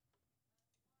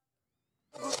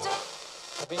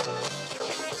Ready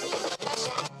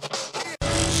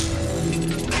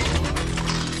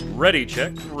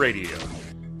Check Radio.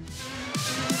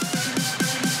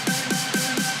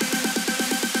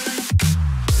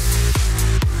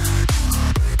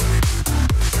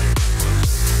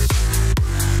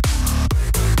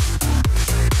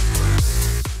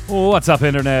 What's up,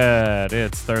 Internet?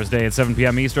 It's Thursday at 7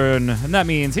 p.m. Eastern, and that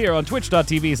means here on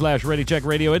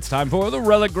twitch.tv/ReadyCheckRadio, it's time for the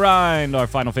Relic Grind, our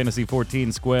Final Fantasy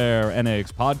XIV Square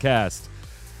Enix podcast.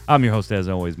 I'm your host, as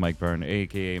always, Mike Byrne,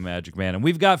 a.k.a. Magic Man, and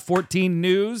we've got 14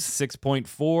 news,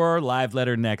 6.4, live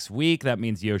letter next week. That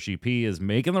means YoshiP is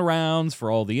making the rounds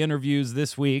for all the interviews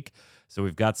this week, so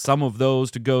we've got some of those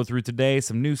to go through today.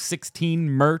 Some new 16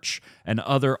 merch and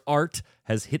other art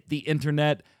has hit the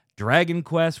internet. Dragon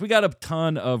Quest, we got a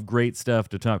ton of great stuff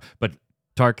to talk, but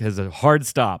Tark has a hard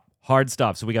stop.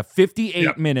 So we got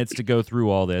 58 minutes to go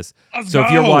through all this. If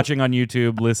you're watching on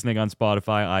YouTube, listening on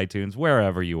Spotify, iTunes,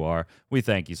 wherever you are, we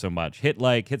thank you so much. Hit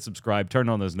like, hit subscribe, turn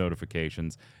on those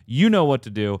notifications. You know what to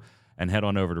do, and head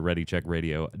on over to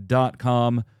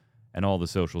ReadyCheckRadio.com, and all the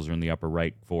socials are in the upper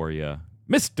right for you.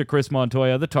 Mr. Chris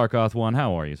Montoya, the Tarkoth one,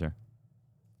 how are you, sir?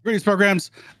 Greetings,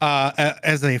 programs.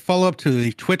 As a follow-up to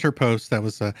the Twitter post that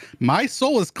was, my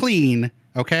soul is clean,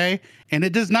 okay? And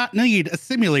it does not need a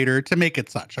simulator to make it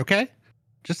such, okay?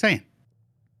 Just saying.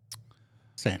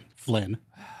 Flynn.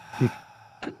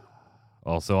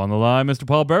 Also on the line, Mr.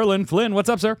 Paul Berlin. Flynn, what's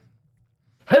up, sir?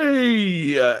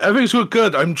 Hey, everything's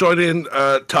good. I'm joining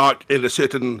Tark in a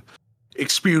certain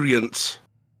experience.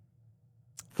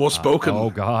 Forspoken. Oh,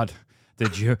 God.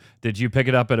 Did you pick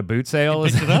it up at a boot sale?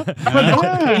 You picked it up?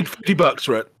 I paid $50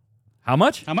 for it. How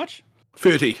much?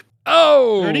 30.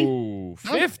 Oh,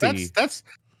 30? 50. That's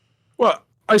Well,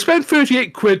 I spent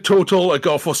 38 quid total. I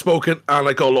got Forspoken and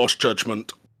I got Lost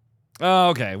Judgment. Oh,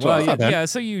 okay. Well, So yeah.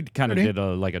 So you kind of did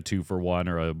a 2-for-1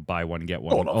 or a buy one get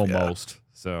one almost. Yeah.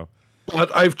 So,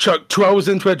 but I've chucked 2 hours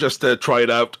into it just to try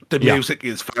it out. The music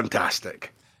is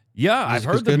fantastic. Yeah, I've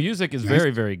heard the music is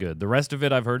very, very good. The rest of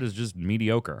it I've heard is just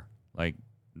mediocre. Like,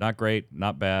 not great,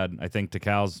 not bad. I think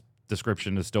Takal's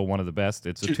description is still one of the best.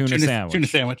 It's a tuna sandwich. Tuna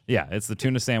sandwich. Yeah, it's the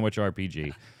tuna sandwich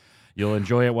RPG. You'll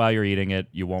enjoy it while you're eating it.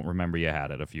 You won't remember you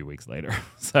had it a few weeks later.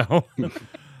 So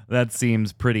that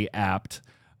seems pretty apt.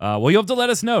 Well, you'll have to let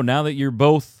us know now that you're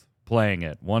both playing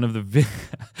it. One of the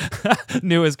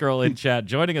newest girl in chat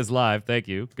joining us live. Thank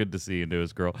you. Good to see you,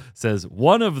 newest girl. Says,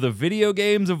 one of the video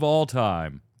games of all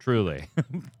time. Truly.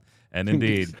 And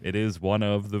indeed, it is one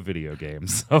of the video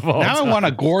games of all time. Now I want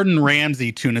a Gordon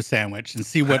Ramsay tuna sandwich and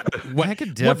see what I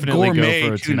could definitely go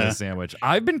for a tuna sandwich.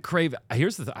 I've been craving.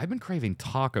 Here's the thing. I've been craving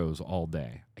tacos all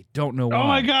day. I don't know why. Oh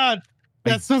my God,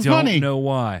 that's so funny. I don't know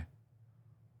why.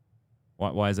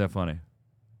 Why is that funny?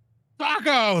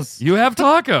 Tacos. You have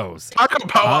tacos. Taco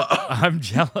power. I'm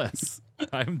jealous.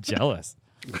 I'm jealous.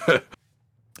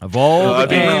 Of all the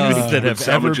games that have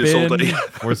ever been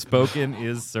Forspoken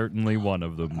is certainly one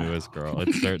of them, newest girl.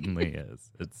 It certainly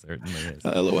is. It certainly is.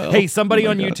 LOL. Hey, somebody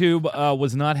on YouTube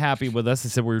was not happy with us. They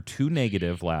said we were too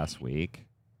negative last week.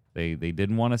 They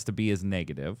didn't want us to be as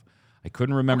negative. I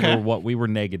couldn't remember what we were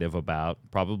negative about,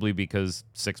 probably because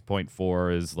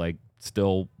 6.4 is like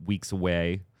still weeks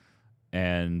away.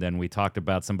 And then we talked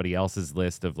about somebody else's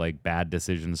list of like bad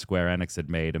decisions Square Enix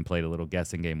had made and played a little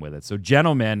guessing game with it. So,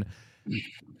 gentlemen,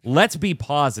 let's be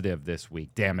positive this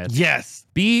week, damn it. Yes.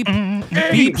 Be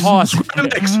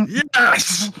positive.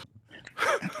 Yes.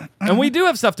 And we do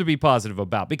have stuff to be positive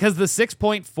about because the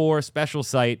 6.4 special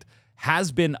site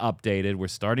has been updated. We're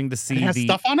starting to see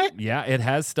stuff on it? Yeah, it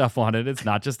has stuff on it. It's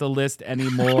not just a list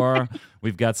anymore.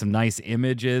 We've got some nice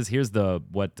images. Here's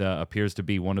what appears to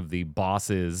be one of the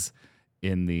bosses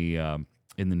in the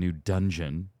new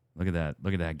dungeon. Look at that!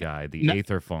 Look at that guy, the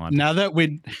Aether font. Now that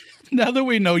we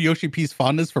know YoshiP's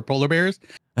fondness for polar bears,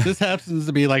 this happens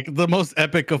to be like the most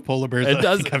epic of polar bears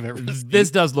I think I've ever seen.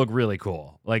 This does look really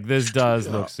cool. Like this does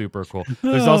look super cool.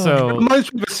 There's also it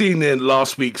reminds me of a scene in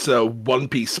last week's One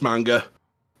Piece manga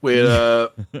where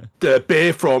the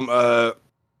bear from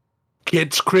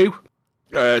Kid's crew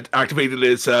activated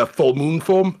his full moon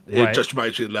form. Right. It just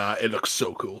reminds me of that. It looks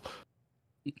so cool.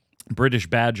 British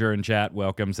Badger in chat,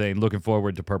 welcome, saying, looking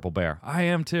forward to Purple Bear. I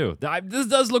am too. This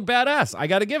does look badass. I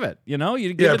got to give it. You know?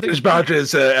 British Badger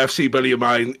is FC buddy of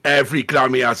mine. Every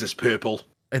glam he has is purple.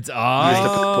 It's the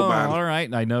purple man. All right.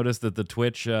 And I noticed that the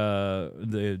Twitch,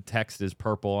 the text is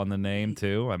purple on the name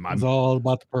too. It's all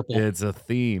about the purple. It's a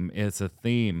theme.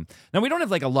 Now, we don't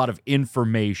have like a lot of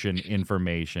information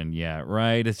yet,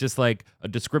 right? It's just like a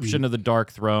description of the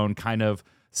Dark Throne, kind of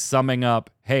summing up,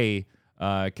 hey,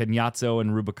 Kenyatso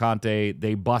and Rubicante,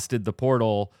 they busted the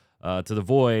portal to the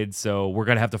void, so we're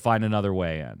going to have to find another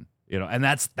way in. and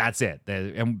that's it.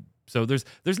 And so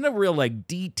there's no real like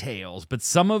details, but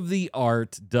some of the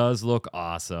art does look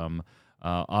awesome.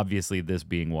 Obviously, this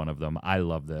being one of them. I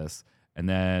love this. And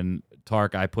then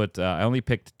Tark, I only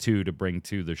picked 2 to bring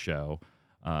to the show,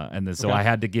 and then so I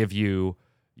had to give you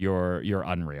your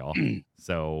Unreal.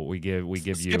 So we give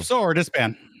you skip sword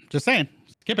disband. Just saying,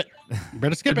 skip it.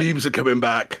 Better skip the it. memes are coming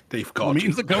back. They've got The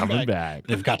memes are coming back.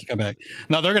 They've got to come back.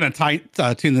 No, they're going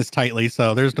to tune this tightly,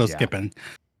 so there's no skipping.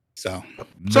 So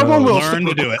someone will learn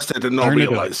to do it and not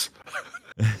realize.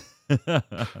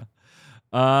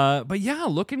 But yeah,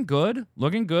 looking good.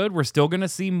 We're still gonna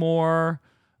see more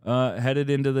headed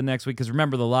into the next week, because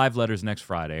remember, the live letter's next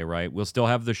Friday, right? We'll still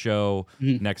have the show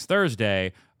next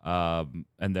Thursday, and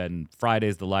then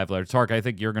Friday's the live letter. Tark, I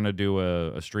think you're gonna do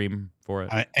a stream for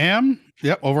it. I am.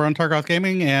 Yep, over on Tarkoth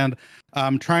Gaming, and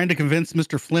I'm trying to convince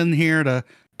Mr. Flynn here to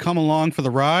come along for the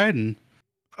ride, and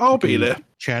I'll be there.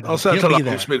 Chat. I'll set it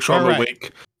up. Make sure I'm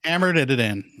awake. Hammered it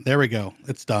in. There we go.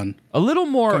 It's done. A little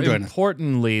more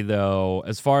importantly, though,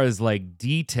 as far as like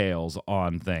details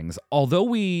on things, although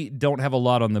we don't have a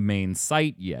lot on the main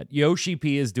site yet,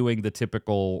 YoshiP is doing the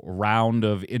typical round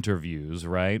of interviews,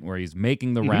 right? Where he's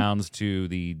making the rounds to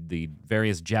the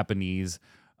various Japanese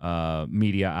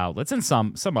media outlets and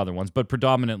some other ones, but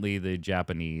predominantly the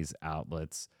Japanese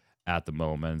outlets at the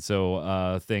moment.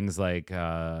 So things like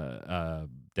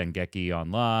Dengeki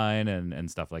Online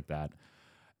and stuff like that.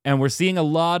 And we're seeing a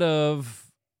lot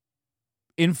of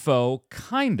info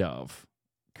kind of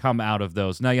come out of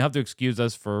those. Now, you have to excuse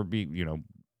us for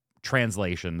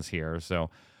translations here. So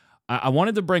I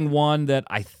wanted to bring one that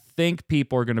I think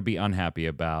people are going to be unhappy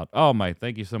about. Oh, my,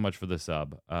 thank you so much for the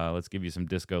sub. Let's give you some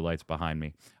disco lights behind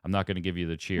me. I'm not going to give you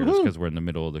the cheers because we're in the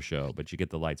middle of the show, but you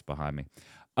get the lights behind me.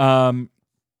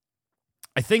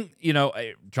 I think,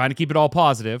 trying to keep it all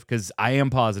positive, because I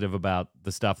am positive about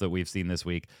the stuff that we've seen this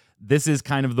week. This is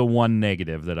kind of the one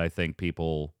negative that I think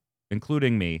people,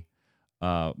 including me,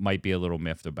 might be a little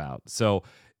miffed about. So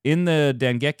in the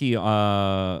Dengeki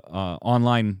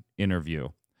online interview,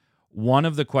 one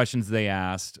of the questions they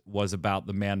asked was about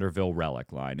the Manderville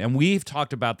Relic line. And we've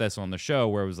talked about this on the show,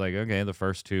 where it was like, okay, the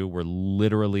first two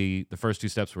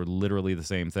steps were literally the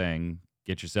same thing.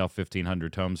 Get yourself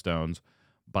 1,500 tomestones,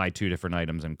 buy 2 different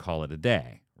items, and call it a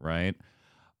day, right?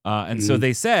 And so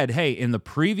they said, hey, in the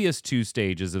previous 2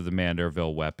 stages of the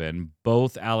Manderville weapon,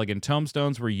 both Allegan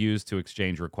tomestones were used to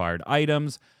exchange required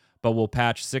items, but will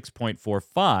patch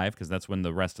 6.45, because that's when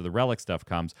the rest of the Relic stuff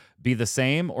comes, be the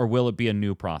same, or will it be a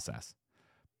new process?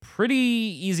 Pretty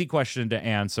easy question to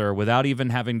answer without even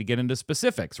having to get into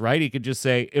specifics, right? He could just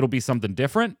say it'll be something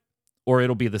different, or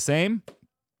it'll be the same.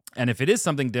 And if it is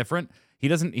something different, he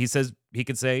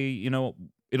could say,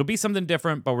 it'll be something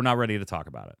different, but we're not ready to talk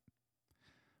about it.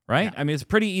 Right? Yeah. I mean, it's a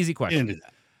pretty easy question.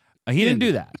 He didn't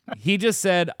do that. He just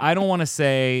said, I don't want to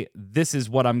say this is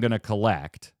what I'm going to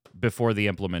collect before the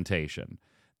implementation.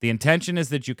 The intention is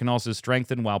that you can also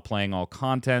strengthen while playing all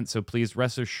content, so please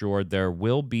rest assured there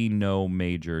will be no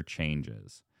major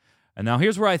changes. And now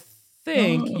here's where I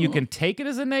think you can take it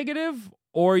as a negative,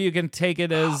 or you can take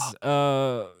it as,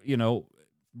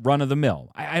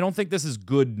 run-of-the-mill. I don't think this is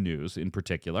good news in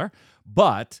particular,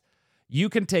 but you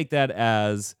can take that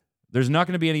as there's not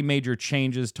going to be any major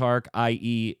changes, Tark,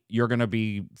 i.e. you're going to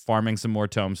be farming some more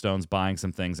tomestones, buying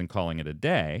some things, and calling it a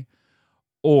day.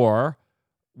 Or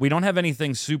we don't have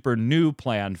anything super new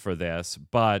planned for this,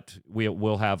 but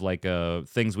we'll have like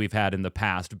things we've had in the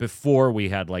past before we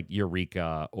had like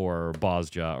Eureka or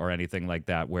Bozja or anything like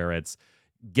that, where it's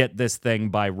get this thing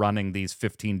by running these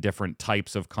 15 different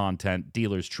types of content,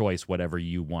 dealer's choice, whatever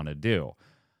you want to do.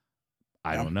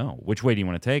 I don't know. Which way do you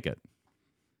want to take it?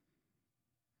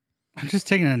 I'm just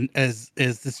taking it as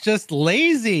it's just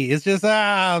lazy. It's just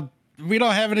we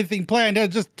don't have anything planned.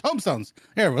 It's just tomestones.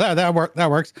 Here, that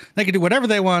works. They can do whatever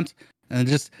they want and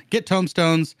just get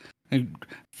tomestones. And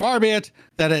far be it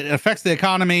that it affects the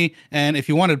economy. And if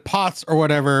you wanted pots or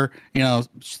whatever,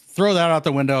 throw that out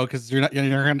the window, because you're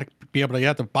going to be able to. You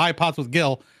have to buy pots with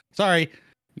Gil. Sorry,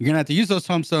 you're going to have to use those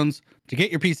tomestones to get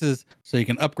your pieces so you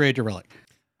can upgrade your relic.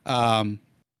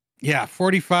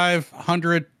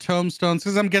 4,500 tomestones,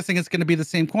 because I'm guessing it's going to be the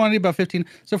same quantity, about 15.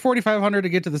 So 4,500 to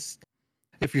get to this.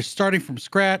 If you're starting from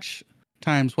scratch,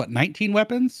 times 19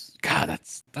 weapons? God,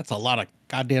 that's a lot of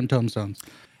goddamn tomestones.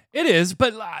 It is,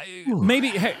 but maybe,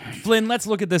 hey, Flynn, let's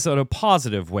look at this in a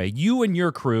positive way. You and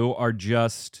your crew are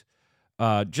just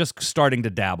starting to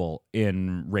dabble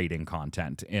in raiding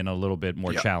content, in a little bit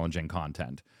more challenging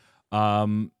content.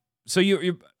 So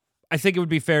you I think it would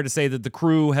be fair to say that the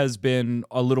crew has been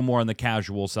a little more on the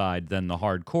casual side than the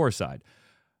hardcore side.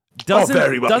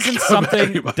 very much.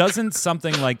 Doesn't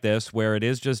something like this, where it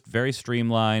is just very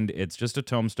streamlined, it's just a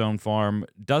tombstone farm,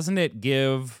 doesn't it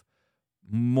give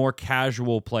more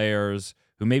casual players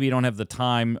who maybe don't have the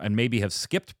time and maybe have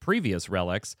skipped previous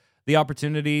relics the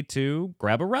opportunity to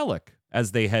grab a relic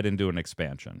as they head into an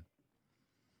expansion?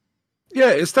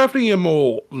 Yeah, it's definitely a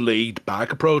more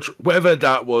laid-back approach. Whether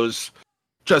that was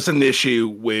just an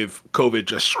issue with COVID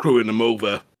just screwing them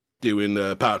over doing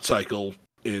the part cycle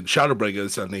in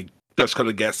Shadowbringers, and they just kind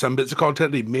of get some bits of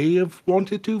content they may have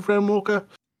wanted to from Walker.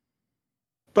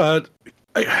 But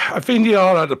I think they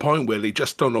are at a point where they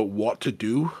just don't know what to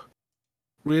do,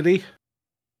 really.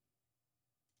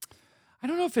 I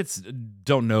don't know if it's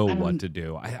don't know what to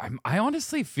do. I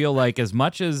honestly feel like, as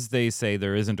much as they say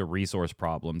there isn't a resource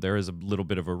problem, there is a little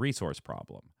bit of a resource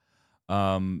problem.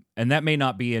 And that may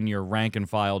not be in your rank and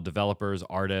file developers,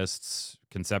 artists,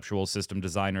 conceptual system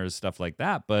designers, stuff like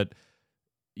that, but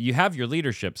you have your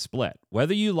leadership split.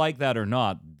 Whether you like that or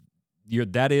not,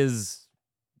 that is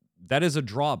a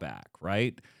drawback,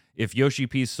 right? If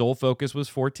YoshiP's sole focus was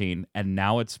 14, and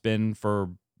now it's been for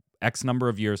X number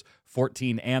of years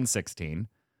 14 and 16,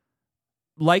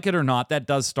 like it or not, that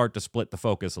does start to split the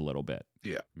focus a little bit.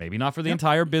 Yeah. Maybe not for the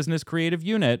entire business creative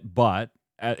unit, but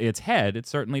at its head, it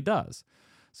certainly does.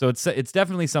 So it's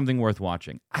definitely something worth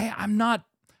watching. I'm not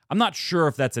sure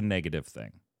if that's a negative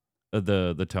thing.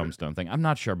 The tombstone thing. I'm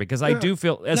not sure, because I do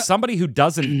feel, as somebody who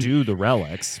doesn't do the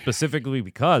relics, specifically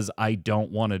because I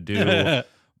don't want to do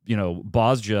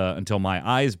Bosja until my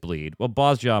eyes bleed. Well,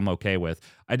 Bosja I'm okay with.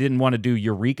 I didn't want to do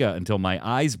Eureka until my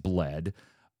eyes bled.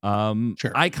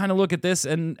 Sure. I kind of look at this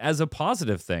and as a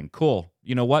positive thing. Cool.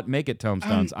 You know what? Make it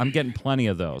tombstones. I'm getting plenty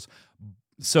of those.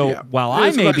 So while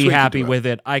I may be happy with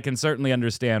it, I can certainly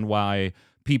understand why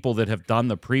people that have done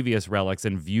the previous relics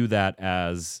and view that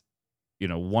as,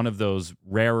 one of those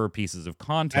rarer pieces of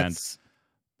content,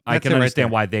 I can understand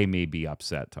why they may be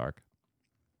upset, Tark.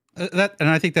 And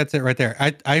I think that's it right there.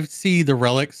 I see the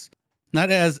relics not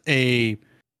as a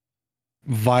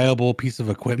viable piece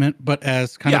of equipment, but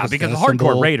as kind of because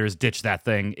hardcore raiders ditch that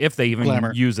thing if they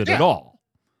even use it at all.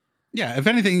 Yeah, if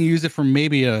anything, you use it for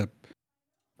maybe a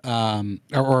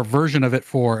or a version of it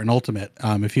for an ultimate,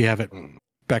 if you have it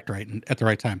spec'd right and at the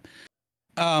right time.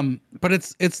 But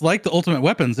it's like the ultimate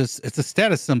weapons. It's a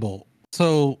status symbol.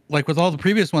 So like with all the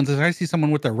previous ones, as I see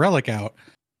someone with their relic out,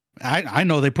 I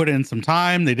know they put in some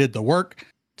time, they did the work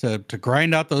to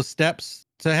grind out those steps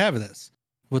to have this.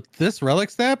 With this relic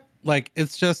step, like,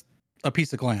 it's just a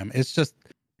piece of glam. It's just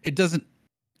it doesn't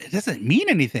mean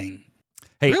anything.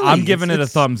 Hey, really, I'm giving it a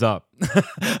thumbs up.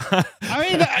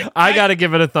 I got to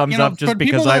give it a thumbs up just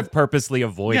because I've purposely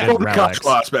avoided relics.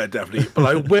 Definitely, but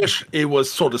I wish it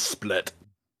was sort of split.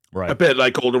 Right. A bit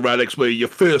like all the relics, where your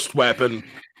first weapon,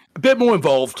 a bit more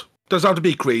involved, doesn't have to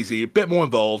be crazy, a bit more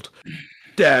involved,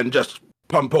 then just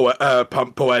pump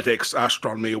poetics,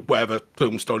 astronomy, whatever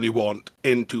tombstone you want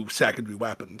into secondary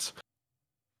weapons.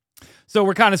 So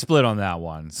we're kind of split on that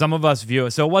one. Some of us view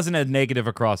it, so it wasn't a negative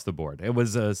across the board. It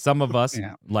was some of us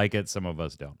like it, some of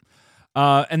us don't.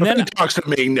 And then talks to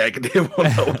me negative on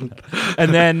that one.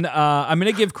 And then I'm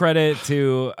going to give credit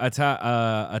to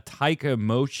Ataika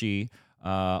Mochi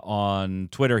on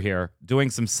Twitter here, doing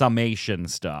some summation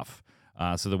stuff,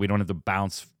 so that we don't have to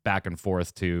bounce back and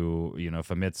forth to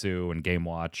Famitsu and Game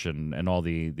Watch and all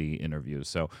the interviews.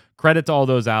 So credit to all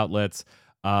those outlets.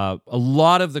 A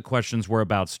lot of the questions were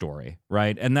about story,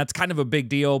 right? And that's kind of a big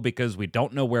deal because we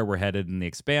don't know where we're headed in the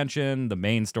expansion. The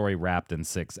main story wrapped in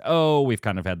 6.0. We've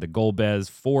kind of had the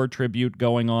Golbez 4 tribute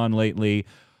going on lately.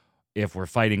 If we're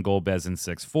fighting Golbez in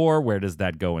 6.4, where does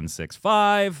that go in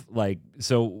 6.5?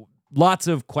 So lots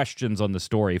of questions on the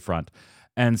story front.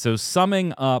 And so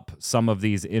summing up some of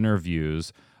these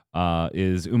interviews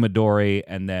is Umadori,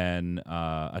 and then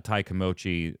Atai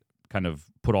Kamochi kind of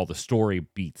put all the story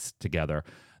beats together.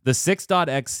 The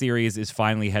 6.x series is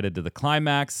finally headed to the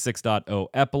climax. 6.0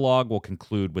 epilogue will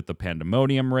conclude with the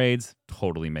Pandemonium raids.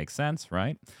 Totally makes sense,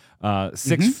 right?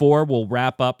 6.4 will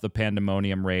wrap up the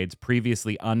Pandemonium raids,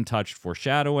 previously untouched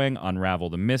foreshadowing, unravel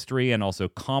the mystery, and also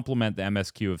complement the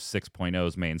MSQ of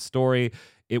 6.0's main story.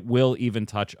 It will even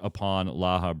touch upon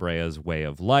La Habrea's way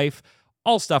of life.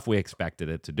 All stuff we expected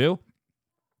it to do.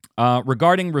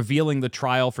 Regarding revealing the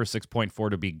trial for 6.4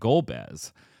 to be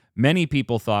Golbez, many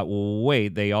people thought, well,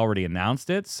 wait, they already announced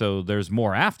it, so there's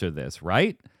more after this,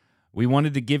 right? We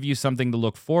wanted to give you something to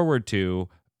look forward to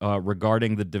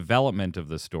regarding the development of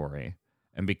the story.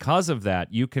 And because of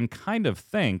that, you can kind of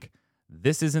think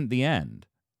this isn't the end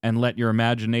and let your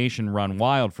imagination run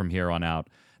wild from here on out.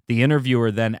 The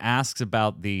interviewer then asks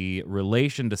about the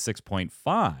relation to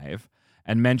 6.5,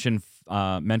 and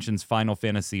mentions Final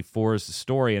Fantasy IV's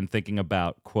story and thinking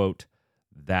about, quote,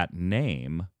 that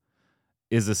name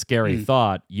is a scary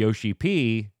thought. Yoshi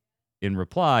P, in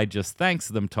reply, just thanks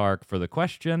them, Tark, for the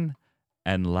question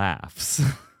and laughs.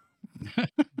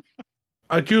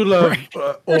 I do love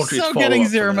We're Audrey's so getting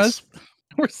follow-up for this. Zeramus.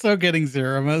 We're so getting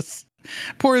Zeramus.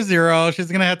 Poor Zero. She's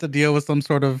going to have to deal with some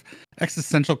sort of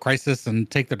existential crisis and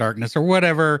take the darkness or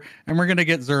whatever. And we're going to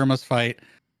get Zeramus fight.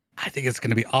 I think it's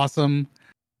going to be awesome.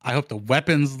 I hope the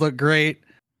weapons look great.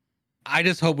 I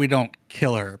just hope we don't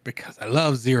kill her because I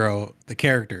love Zero, the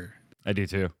character. I do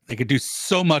too. They could do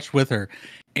so much with her.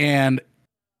 And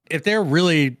if they're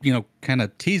really, kind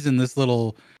of teasing this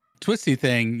little twisty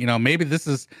thing, maybe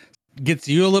this gets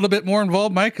you a little bit more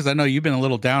involved, Mike, because I know you've been a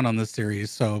little down on this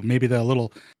series. So maybe the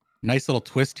nice little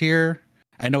twist here.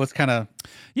 I know it's kind of...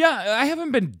 Yeah, I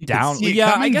haven't been down.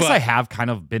 Yeah, I guess I have kind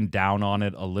of been down on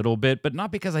it a little bit, but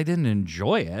not because I didn't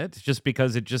enjoy it, just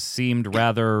because it just seemed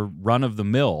rather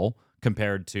run-of-the-mill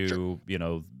compared to,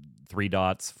 3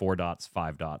 dots, 4 dots,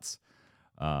 5 dots,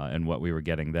 and what we were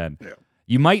getting then. Yeah.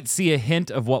 You might see a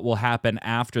hint of what will happen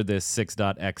after this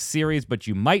 6.x series, but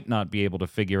you might not be able to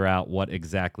figure out what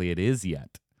exactly it is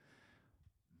yet.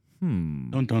 Dun,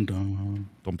 dun, dun.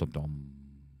 Dum, dum, dum.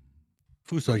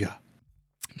 Fusoya.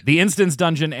 The Instance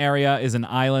Dungeon area is an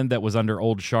island that was under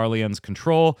old Charlian's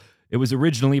control. It was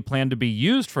originally planned to be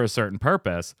used for a certain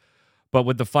purpose, but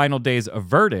with the final days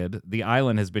averted, the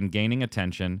island has been gaining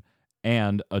attention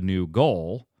and a new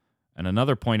goal. And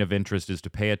another point of interest is to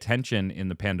pay attention in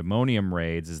the Pandemonium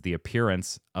raids is the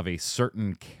appearance of a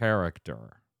certain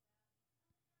character.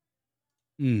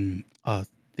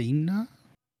 Athena?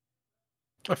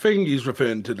 I think he's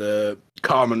referring to the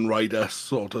Carmen Rider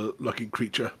sort of looking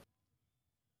creature.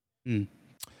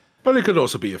 But it could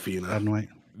also be Athena.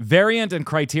 Variant and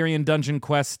Criterion dungeon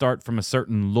quests start from a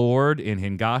certain lord in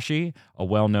Hingashi. A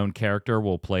well-known character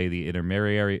will play the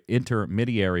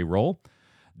intermediary role.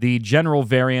 The general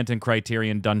variant and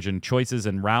Criterion dungeon choices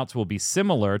and routes will be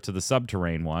similar to the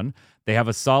subterranean one. They have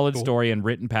a solid story and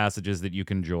written passages that you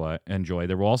can enjoy.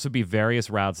 There will also be various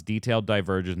routes, detailed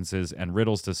divergences, and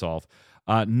riddles to solve.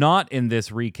 Not in this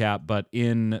recap, but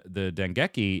in the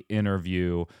Dengeki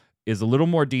interview, is a little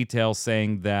more detail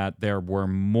saying that there were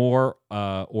more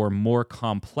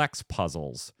complex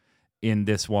puzzles in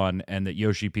this one, and that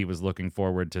Yoshi P was looking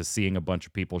forward to seeing a bunch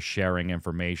of people sharing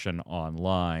information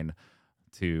online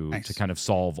to kind of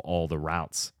solve all the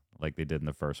routes like they did in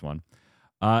the first one.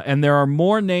 And there are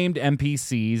more named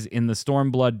NPCs in the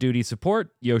Stormblood duty support.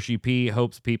 Yoshi P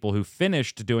hopes people who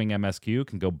finished doing MSQ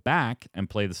can go back and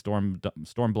play the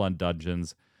Stormblood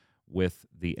dungeons with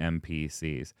the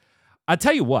NPCs. I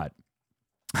tell you what,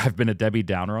 I've been a Debbie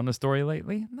Downer on the story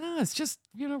lately. No, it's just,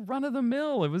 run of the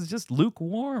mill. It was just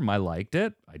lukewarm. I liked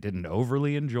it. I didn't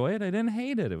overly enjoy it. I didn't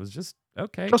hate it. It was just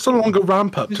okay. Just a longer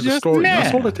ramp up to the story. Meh.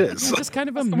 That's all it is. Yeah, just kind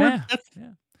of a meh.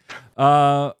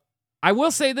 Yeah. I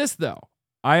will say this though.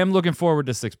 I am looking forward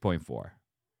to 6.4.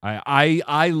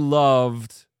 I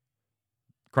loved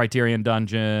Criterion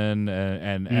Dungeon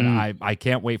and I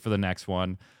can't wait for the next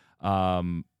one.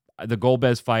 The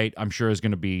Golbez fight, I'm sure, is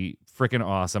going to be freaking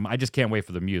awesome. I just can't wait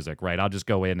for the music, right? I'll just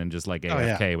go in and just like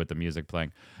AFK with the music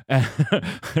playing.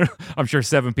 I'm sure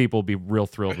 7 people will be real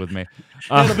thrilled with me.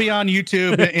 It'll be on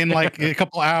YouTube in like a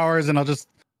couple hours, and I'll just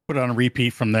put it on a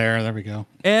repeat from there. There we go.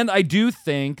 And I do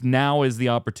think now is the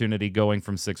opportunity going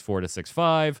from 6.4 to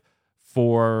 6.5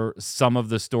 for some of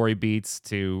the story beats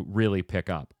to really pick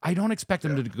up. I don't expect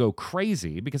them to go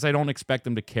crazy because I don't expect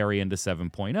them to carry into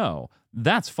 7.0.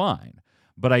 That's fine.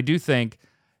 But I do think,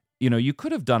 you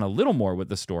could have done a little more with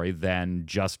the story than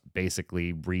just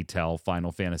basically retell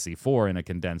Final Fantasy IV in a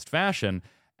condensed fashion.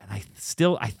 And I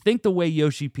think the way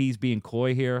Yoshi P's being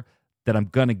coy here, that I'm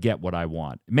going to get what I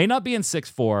want. It may not be in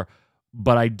 6.4,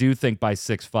 but I do think by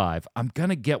 6.5, I'm going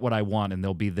to get what I want, and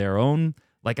there'll be their own,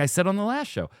 like I said on the last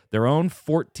show, their own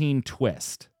 14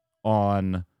 twist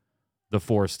on the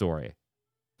 4 story.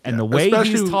 And the way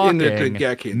he's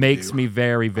talking makes me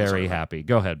very, very happy.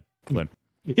 Go ahead, Glenn.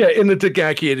 Yeah, in the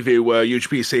Dengeki interview where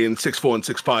UHP is saying 6.4 and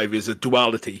 6.5 is a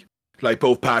duality. Like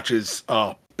both patches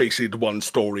are basically the one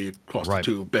story across the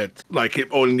two, but like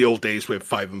in the old days with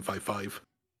 5 and 5.5.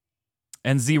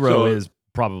 And Zero is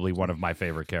probably one of my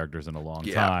favorite characters in a long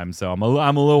time, so I'm a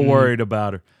little worried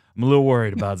about her. I'm a little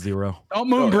worried about Zero. Don't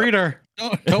moonbreed her.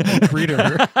 Don't moonbreed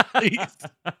her, please.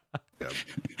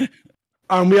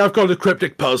 We have got a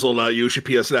cryptic puzzle that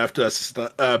UHP has left us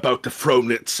about the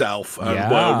throne itself,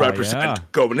 and will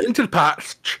represent going into the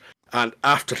patch and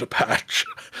after the patch.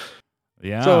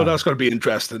 Yeah. So that's going to be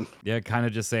interesting. Yeah, kind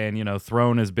of just saying,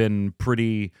 throne has been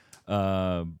pretty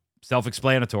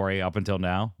self-explanatory up until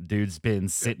now. Dude's been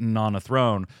sitting on a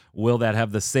throne. Will that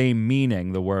have the same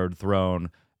meaning, the word throne,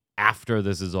 after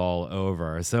this is all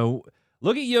over? So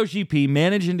look at Yoshi P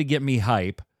managing to get me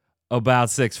hype about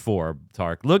 6-4,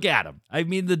 Tark. Look at him. I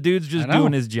mean, the dude's just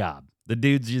doing his job. The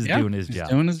dude's just doing his job.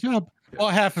 Doing his job. Well,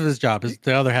 half of his job is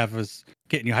the other half is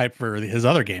getting you hyped for his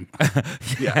other game.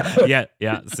 yeah,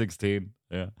 16.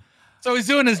 Yeah. So he's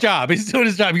doing his job. He's doing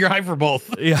his job. You're hyped for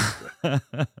both. Yeah.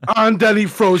 And then he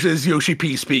throws his Yoshi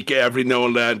P speaker every now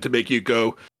and then to make you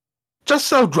go,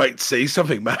 just outright say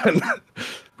something, man.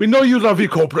 We know you love your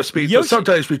corporate speech, but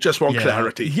sometimes we just want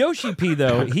clarity. Yoshi P,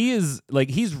 though, he's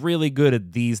really good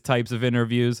at these types of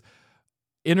interviews.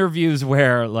 Interviews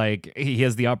where like he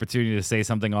has the opportunity to say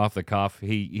something off the cuff.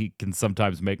 He can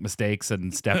sometimes make mistakes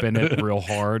and step in it real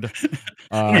hard.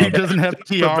 He doesn't have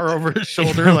TR over his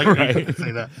shoulder, like right. He can't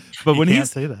say that. But when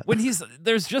he's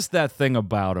there's just that thing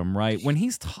about him, right? When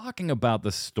he's talking about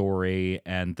the story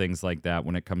and things like that,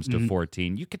 when it comes to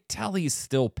 14, you could tell he's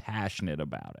still passionate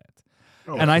about it.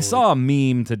 Oh, and I saw a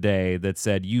meme today that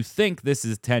said, "You think this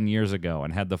is 10 years ago,"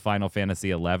 and had the Final Fantasy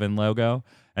 11 logo.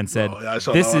 And said,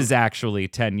 this is actually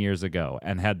 10 years ago,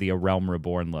 and had the A Realm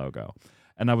Reborn logo.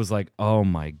 And I was like, oh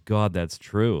my God, that's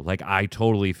true. Like, I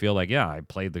totally feel like, yeah, I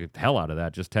played the hell out of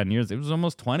that just 10 years. It was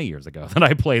almost 20 years ago that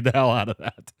I played the hell out of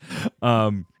that.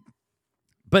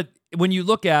 But when you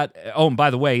look at, oh, and by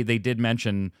the way, they did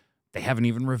mention they haven't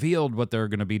even revealed what they're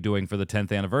going to be doing for the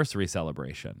 10th anniversary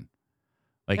celebration.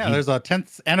 Like there's a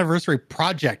 10th anniversary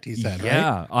project, he said,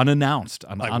 right? Unannounced.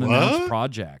 An unannounced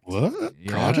project. What?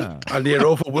 Yeah. Project? And they're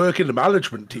overworking the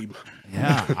management team.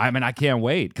 Yeah, I mean, I can't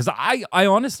wait. Because I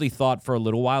honestly thought for a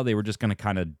little while they were just going to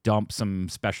kind of dump some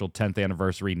special 10th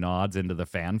anniversary nods into the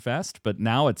Fan Fest. But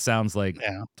now it sounds like,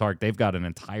 Tark, they've got an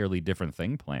entirely different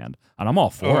thing planned. And I'm all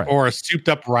for it. Or a Souped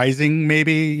Up Rising,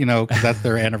 maybe, because that's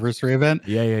their anniversary event.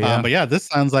 Yeah. But yeah, this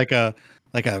sounds like a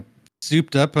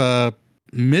souped up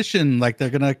mission, like they're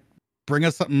gonna bring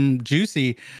us something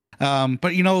juicy,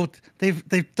 but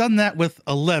they've done that with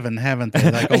 11, haven't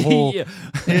they? Like a whole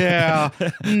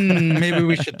maybe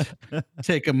we should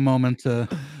take a moment to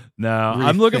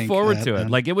I'm looking forward to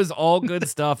it. Like, it was all good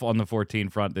stuff on the 14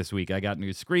 front this week. I got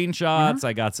new screenshots.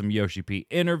 I got some Yoshi P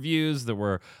interviews that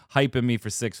were hyping me for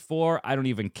 6-4. I don't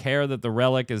even care that the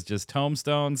Relic is just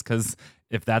tombstones, because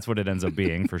if that's what it ends up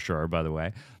being, for sure, by the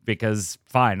way, because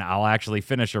fine, I'll actually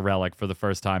finish a Relic for the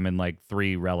first time in like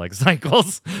 3 Relic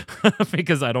cycles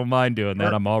because I don't mind doing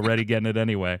that. I'm already getting it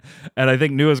anyway. And I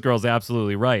think Newest Girl's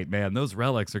absolutely right, man. Those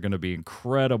Relics are going to be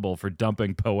incredible for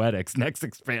dumping Poetics next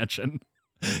expansion.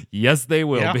 Yes, they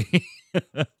will be.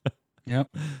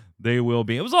 Yep. They will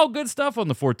be. It was all good stuff on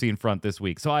the 14 front this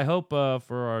week. So I hope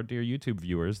for our dear YouTube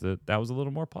viewers that was a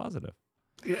little more positive.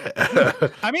 Yeah.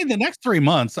 I mean, the next 3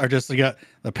 months are just, we got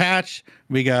the patch,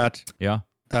 we got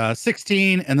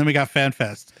 16, and then we got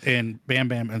FanFest and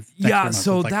Bam. And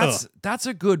so that's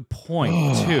a good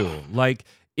point too. Like,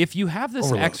 if you have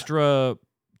this extra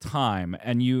time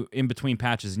and you in between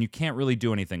patches and you can't really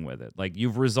do anything with it, like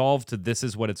you've resolved to this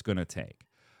is what it's going to take,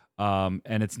 and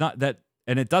it's not that,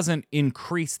 and it doesn't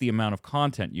increase the amount of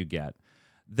content you get,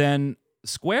 then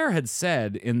Square had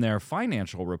said in their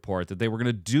financial report that they were going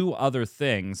to do other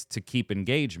things to keep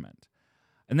engagement,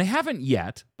 and they haven't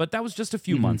yet, but that was just a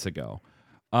few months ago.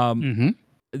 I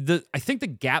think the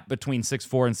gap between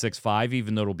 6-4 and 6-5,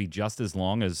 even though it'll be just as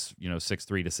long as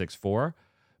 6-3 to 6-4,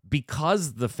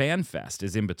 because the Fan Fest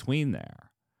is in between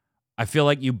there, I feel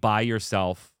like you buy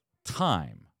yourself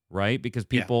time, right? Because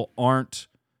people aren't,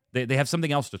 they have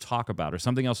something else to talk about or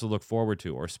something else to look forward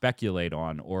to or speculate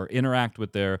on or interact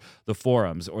with the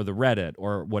forums or the Reddit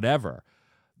or whatever.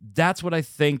 That's what I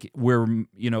think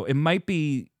it might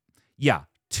be,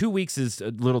 2 weeks is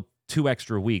a little 2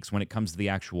 extra weeks when it comes to the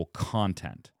actual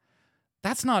content.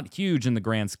 That's not huge in the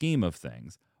grand scheme of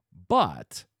things,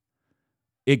 but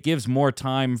it gives more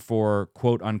time for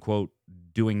quote unquote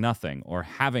doing nothing or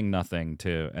having nothing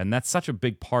to, and that's such a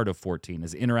big part of 14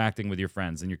 is interacting with your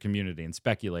friends and your community and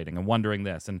speculating and wondering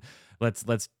this and let's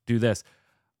do this.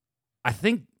 I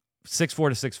think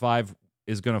 6-4 to 6-5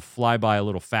 is going to fly by a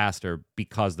little faster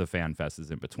because the Fan Fest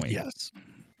is in between. Yes,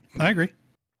 I agree.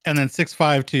 And then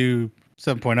 6-5 to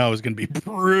 7.0 is going to be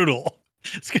brutal.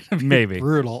 It's going to be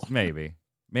brutal. Maybe.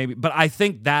 But I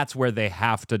think that's where they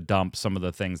have to dump some of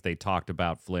the things they talked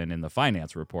about, Flynn, in the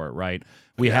finance report, right?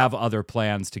 We have other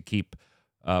plans to keep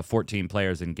 14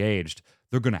 players engaged.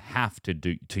 They're going to have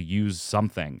to use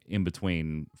something in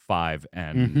between 5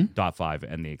 and .5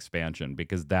 and the expansion,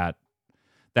 because that's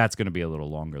going to be a little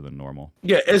longer than normal.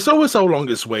 Yeah, it's always our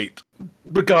longest wait,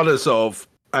 regardless of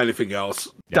anything else.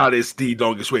 That is the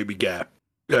longest wait we get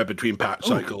between patch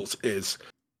cycles is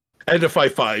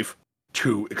FFXIV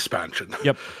 2 expansion.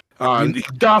 Yep. And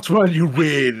that's when you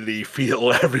really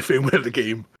feel everything with the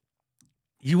game.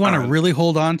 You want to really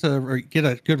hold on to or get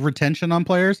a good retention on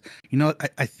players? You know,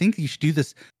 I think you should do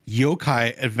this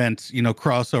yokai event,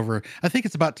 crossover. I think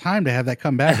it's about time to have that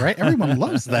come back, right? Everyone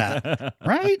loves that,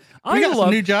 right? We got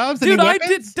some new jobs. Dude, I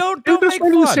did. Don't make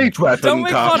fun. Don't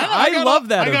make fun. I love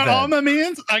that. I got all my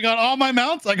minions. I got all my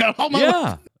mounts. I got all my.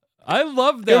 Yeah. I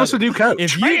love that. Give us a new couch.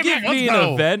 If you give me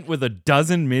an event with a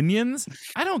dozen minions,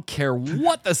 I don't care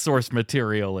what the source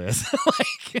material is.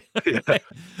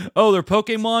 Oh, they're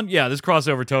Pokemon? Yeah, this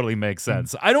crossover totally makes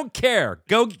sense. I don't care.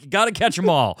 Gotta catch them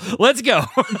all. Let's go.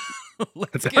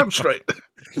 I'm straight.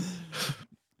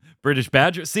 British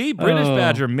Badger. See, British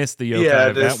Badger missed the yokai. Yeah,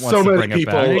 there's so many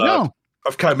people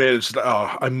I've come in and said,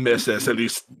 oh, I miss this. At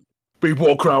least we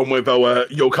walk around with our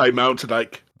yokai mounted,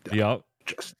 like, yep.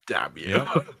 Just damn you.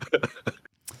 Yep.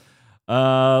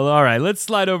 All right, let's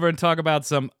slide over and talk about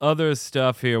some other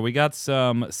stuff here. We got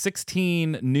some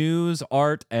 16 news,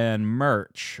 art, and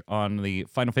merch on the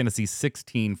Final Fantasy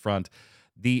 16 front.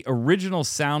 The original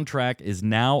soundtrack is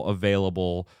now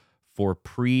available for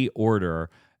pre-order,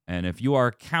 and if you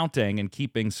are counting and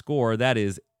keeping score, that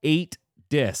is 8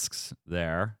 discs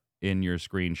there in your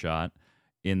screenshot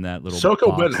in that little Soko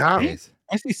went box ham. case.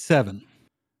 I see 7.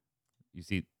 You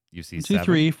see 2, 7?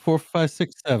 3, 4, 5,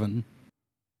 6, 7.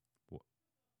 What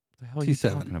the hell are you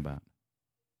C7. talking about?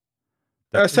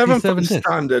 7 for the disc.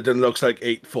 standard and looks like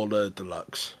 8 for the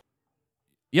deluxe.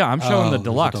 Yeah, I'm showing the there's a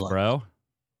deluxe, deluxe. bro.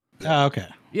 Okay.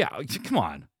 Yeah, come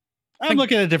on. I'm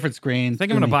looking at a different screen.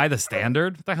 Think I'm going to buy the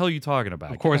standard? What the hell are you talking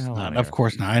about? Of course not. Of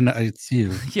course not. I know it's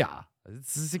you. Yeah.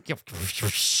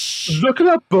 Looking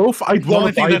at both, I'd The only want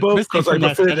to thing buy that's both missing because I from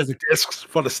that prefer set is the discs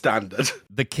for the standard.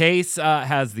 The case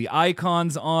has the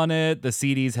icons on it. The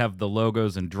CDs have the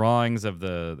logos and drawings of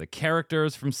the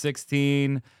characters from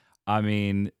 16. I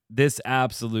mean, this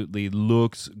absolutely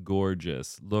looks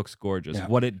gorgeous. Yeah.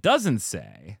 What it doesn't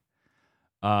say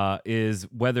is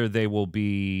whether they will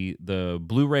be the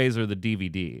Blu-rays or the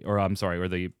DVD, or I'm sorry, or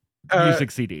the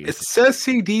music CDs. It says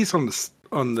CDs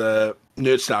on the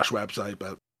Nerdstash website,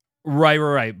 but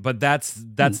Right. But that's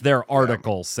their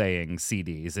article saying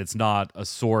CDs. It's not a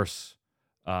source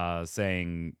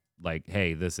saying like,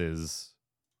 hey, this is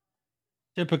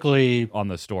Typically on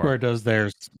the store. where it does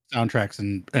their soundtracks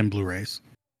and Blu-rays.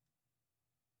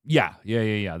 Yeah.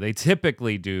 They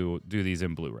typically do these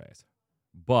in Blu-rays,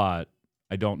 but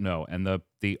I don't know. And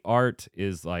the art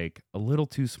is like a little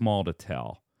too small to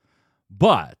tell.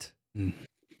 But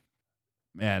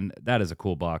man, that is a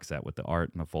cool box set with the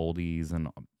art and the foldies and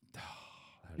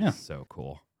that is so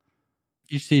cool.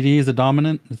 Each CD is a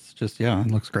dominant. It's just it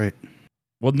looks great.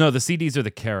 Well, no, the CDs are the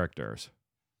characters.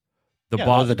 The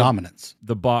dominants.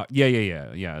 The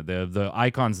The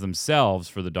icons themselves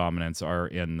for the dominants are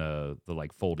in the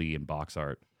like foldy and box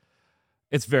art.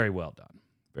 It's very well done.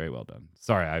 Very well done.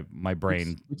 Sorry, my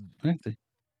brain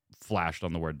flashed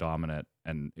on the word dominant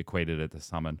and equated it to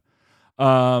summon.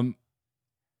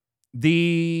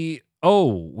 We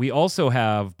also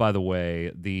have, by the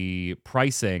way, the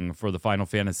pricing for the Final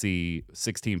Fantasy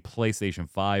 16 PlayStation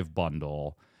 5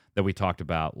 bundle that we talked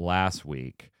about last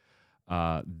week.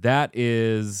 That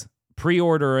is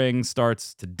pre-ordering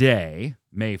starts today,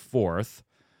 May 4th,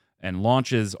 and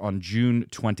launches on June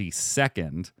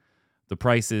 22nd. The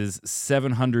price is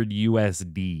 $700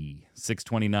 USD,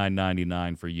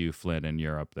 $629.99 for you, Flynn, in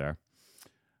Europe there.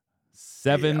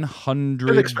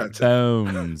 700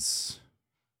 bones.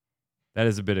 That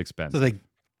is a bit expensive. So the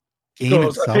game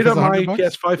itself is $100?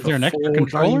 PS5 Is there an extra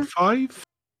controller? $495?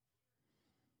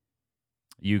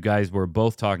 You guys were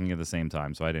both talking at the same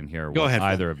time, so I didn't hear what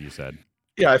either of you said.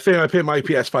 Yeah, I think I paid my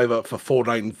PS5 up for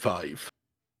 $495.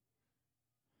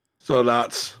 So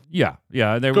that's yeah.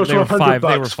 They goes were for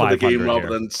 $500 for the game rather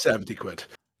here. than 70 quid.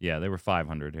 Yeah, they were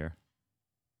 500 here.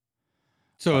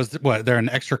 So is there an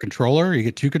extra controller? You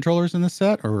get 2 controllers in this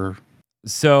set, or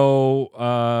so?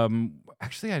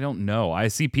 Actually, I don't know. I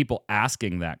see people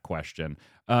asking that question.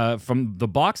 From the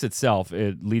box itself,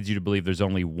 it leads you to believe there's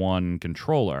only 1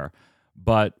 controller.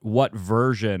 But what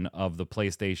version of the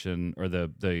PlayStation or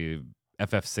the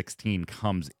FF16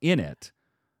 comes in it?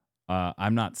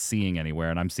 I'm not seeing anywhere,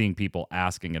 and I'm seeing people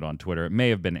asking it on Twitter. It may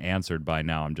have been answered by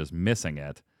now. I'm just missing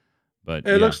it. But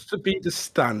it looks to be the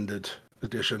standard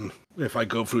edition. If I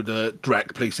go through the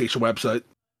direct PlayStation website,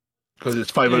 because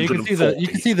it's 540. You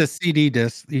can see the CD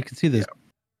disc. You can see this.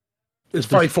 It's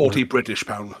 540 British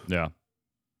pound. Yeah.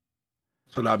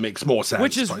 So that makes more sense.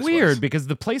 Which is weird because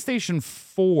the PlayStation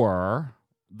 4,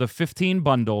 the 15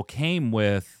 bundle came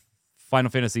with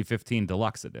Final Fantasy 15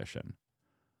 Deluxe Edition.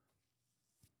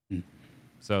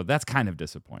 So that's kind of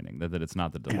disappointing that it's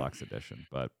not the deluxe edition.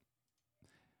 But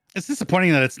it's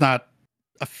disappointing that it's not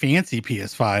a fancy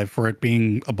PS5 for it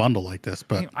being a bundle like this.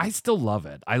 But I still love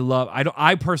it.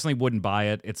 I personally wouldn't buy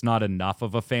it. It's not enough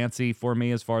of a fancy for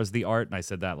me as far as the art, and I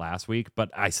said that last week.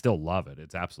 But I still love it.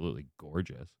 It's absolutely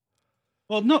gorgeous.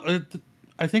 Well, no,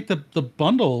 I think the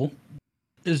bundle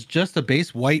is just a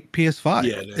base white PS5.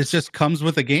 Yeah, it just comes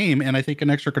with a game and I think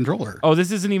an extra controller. Oh, this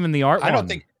isn't even the art. I don't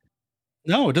think.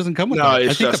 No, it doesn't come with that.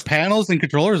 I think the panels and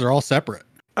controllers are all separate.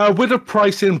 With the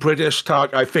price in British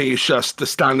talk, I think it's just the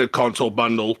standard console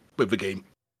bundle with the game.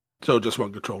 So just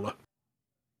one controller.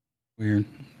 Weird.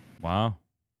 Wow.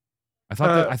 I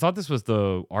thought this was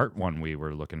the art one we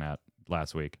were looking at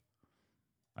last week.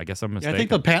 I guess I'm mistaken. Yeah, I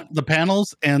think the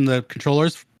panels and the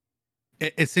controllers,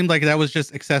 it seemed like that was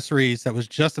just accessories that was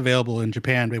just available in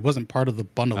Japan. It wasn't part of the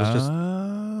bundle. It was just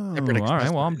separate accessories. All right,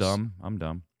 well, I'm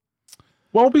dumb.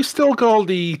 Well, we still got all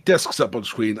the discs up on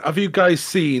screen. Have you guys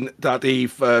seen that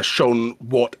they've shown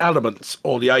what elements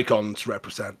all the icons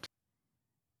represent?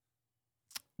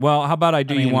 Well, how about I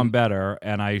do you one better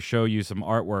and I show you some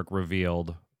artwork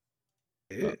revealed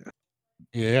on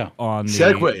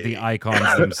the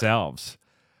icons themselves.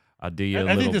 I'll do you a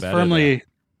little better.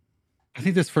 I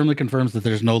think this firmly confirms that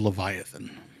there's no Leviathan.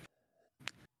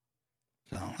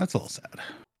 So that's a little sad.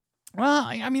 Well,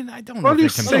 I mean, I don't know if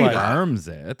it confirms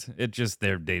it. It just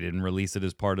they didn't release it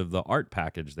as part of the art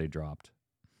package they dropped.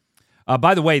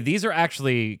 By the way, these are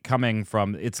actually coming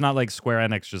from. It's not like Square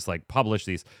Enix just like published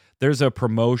these. There's a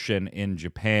promotion in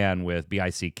Japan with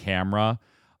BIC Camera,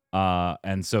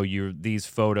 and so these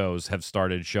photos have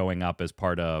started showing up as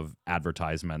part of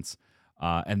advertisements.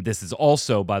 And this is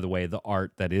also, by the way, the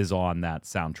art that is on that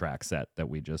soundtrack set that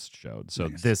we just showed. So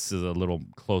this is a little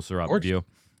closer up view.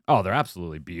 Oh, they're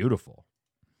absolutely beautiful.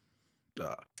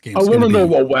 I want to know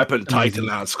what weapon Titan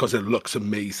has because it looks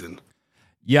amazing.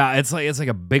 Yeah, it's like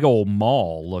a big old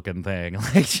mall looking thing,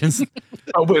 like just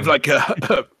with like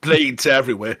blades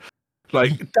everywhere.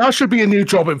 Like that should be a new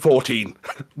job in 14.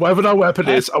 Whatever that weapon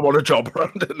is, I want a job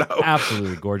around it now.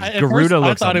 Absolutely gorgeous. Garuda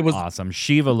looks awesome.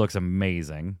 Shiva looks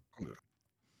amazing.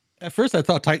 At first, I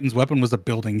thought Titan's weapon was a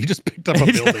building. You just picked up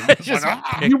a building.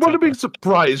 You would have been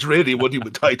surprised, really, when you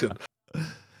were Titan.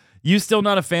 You still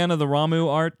not a fan of the Ramu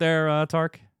art there,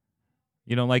 Tark?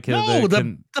 You don't like his? No,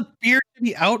 the beard to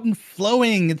be out and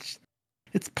flowing.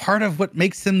 It's part of what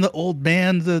makes him the old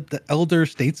man, the elder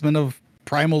statesman of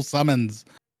primal summons.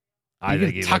 I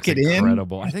think he looks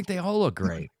incredible. I think they all look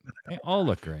great. They all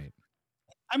look great.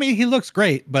 I mean, he looks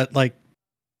great, but like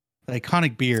the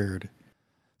iconic beard.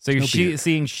 So you're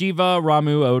seeing Shiva,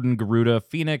 Ramu, Odin, Garuda,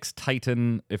 Phoenix,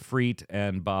 Titan, Ifrit,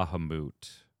 and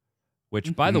Bahamut.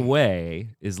 Which, by the way,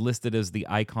 is listed as the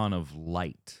icon of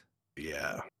light.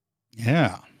 Yeah.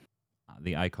 Yeah.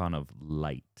 The icon of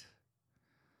light.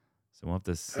 So we'll have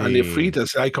to see. And Ifrit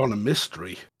is the icon of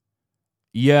mystery.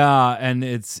 Yeah, and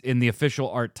it's in the official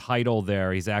art title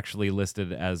there. He's actually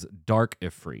listed as Dark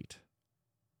Ifrit.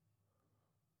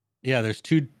 Yeah, there's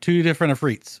two different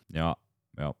Ifrits. Yeah.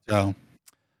 So.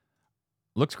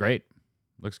 Looks great.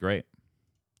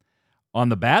 On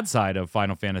the bad side of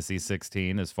Final Fantasy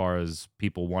 16, as far as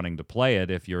people wanting to play it,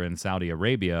 if you're in Saudi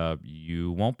Arabia,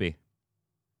 you won't be.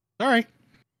 Sorry.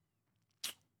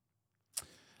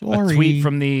 A tweet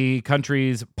from the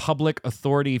country's Public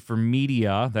Authority for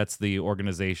Media, that's the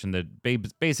organization that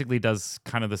basically does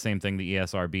kind of the same thing the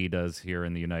ESRB does here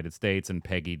in the United States and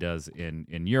PEGI does in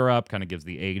Europe, kind of gives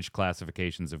the age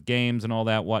classifications of games and all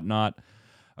that whatnot.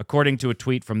 According to a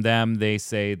tweet from them, they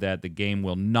say that the game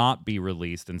will not be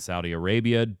released in Saudi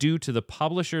Arabia due to the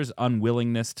publisher's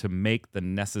unwillingness to make the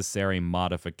necessary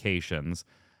modifications.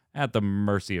 At the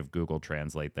mercy of Google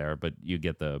Translate there, but you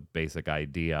get the basic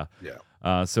idea.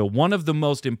 Yeah. So one of the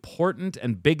most important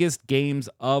and biggest games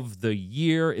of the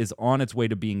year is on its way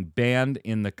to being banned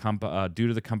in the due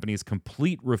to the company's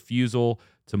complete refusal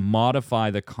to modify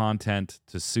the content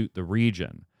to suit the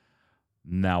region.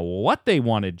 Now, what they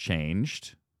wanted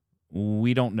changed,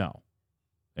 we don't know.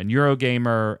 And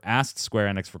Eurogamer asked Square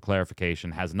Enix for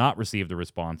clarification, has not received a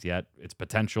response yet. It's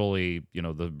potentially,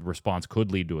 the response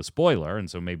could lead to a spoiler, and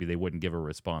so maybe they wouldn't give a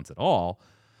response at all.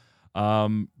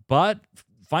 But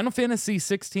Final Fantasy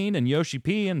 16 and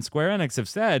YoshiP and Square Enix have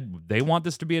said they want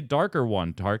this to be a darker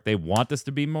one, Tark. They want this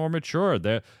to be more mature.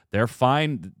 They're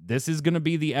fine. This is going to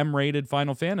be the M-rated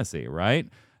Final Fantasy, right?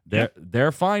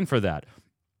 They're fine for that.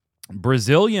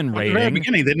 Brazilian rating. At the very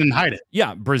beginning, they didn't hide it.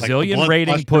 Yeah, Brazilian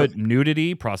rating put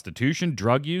nudity, prostitution,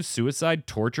 drug use, suicide,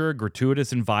 torture,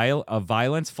 gratuitous and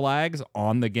violence flags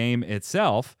on the game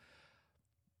itself.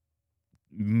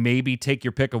 maybe take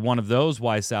your pick of one of those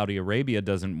why Saudi Arabia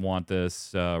doesn't want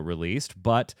this released.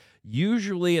 But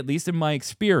usually, at least in my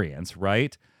experience,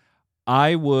 right,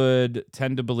 I would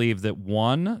tend to believe that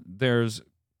one, there's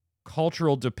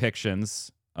cultural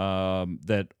depictions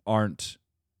that aren't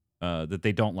that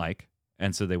they don't like,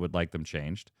 and so they would like them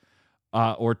changed.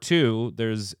 Or two,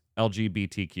 there's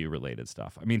LGBTQ related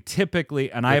stuff. I mean,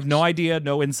 typically, and I have no idea,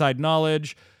 no inside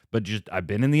knowledge, but just I've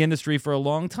been in the industry for a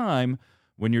long time.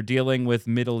 When you're dealing with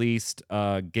Middle East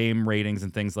game ratings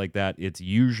and things like that, it's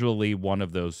usually one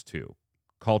of those two: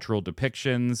 cultural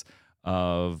depictions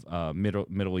of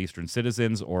Middle Eastern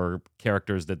citizens or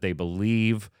characters that they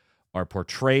believe are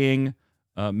portraying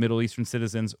Middle Eastern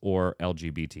citizens, or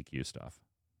LGBTQ stuff.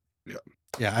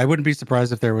 Yeah, I wouldn't be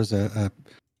surprised if there was a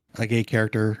gay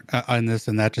character on this,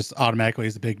 and that just automatically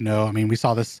is a big no. I mean, we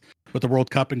saw this with the World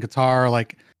Cup in Qatar.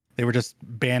 Like, they were just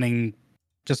banning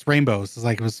just rainbows. It's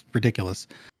like, it was ridiculous.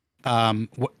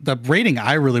 The rating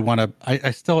I really want to, I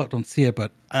still don't see it,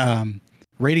 but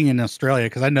rating in Australia,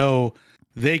 because I know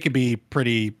they could be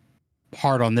pretty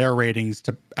hard on their ratings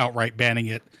to outright banning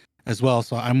it as well.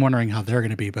 So I'm wondering how they're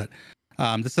going to be, but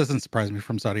this doesn't surprise me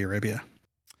from Saudi Arabia.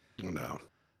 No,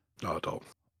 not at all.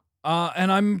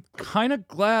 And I'm kind of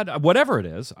glad, whatever it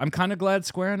is, I'm kind of glad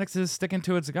Square Enix is sticking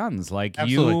to its guns. Like,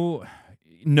 Absolutely.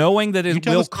 knowing that it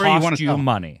will cost you tell.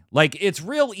 money. Like, it's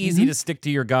real easy to stick to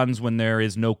your guns when there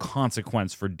is no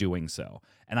consequence for doing so.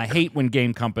 And I hate when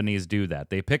game companies do that.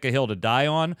 They pick a hill to die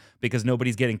on because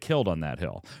nobody's getting killed on that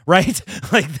hill, right?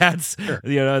 Like, that's,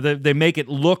 they make it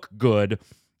look good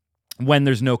when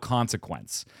there's no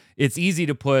consequence. It's easy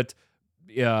to put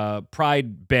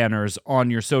Pride banners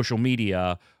on your social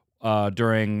media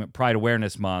during Pride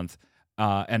Awareness Month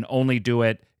and only do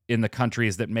it in the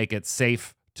countries that make it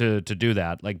safe to do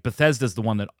that. Like, Bethesda's the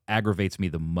one that aggravates me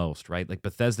the most, right? Like,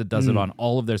 Bethesda does it on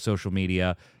all of their social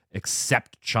media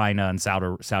except China and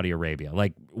Saudi Arabia,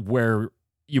 like, where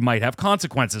you might have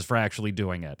consequences for actually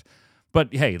doing it.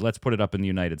 But hey, let's put it up in the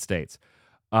United States.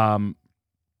 When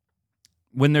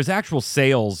there's actual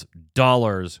sales,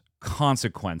 dollars,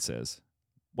 consequences,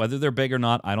 whether they're big or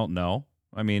not, I don't know.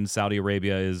 I mean, Saudi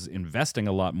Arabia is investing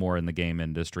a lot more in the game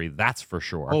industry, that's for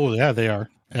sure. Oh yeah, they are.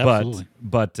 Absolutely.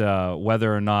 But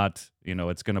whether or not,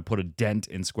 it's going to put a dent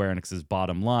in Square Enix's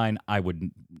bottom line, I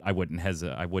wouldn't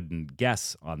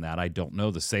guess on that. I don't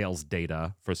know the sales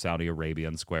data for Saudi Arabia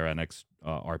and Square Enix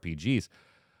RPGs,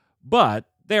 but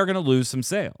they are going to lose some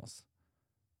sales.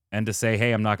 And to say,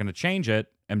 hey, I'm not going to change it,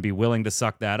 and be willing to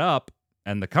suck that up,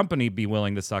 and the company be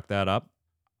willing to suck that up,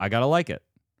 I gotta like it.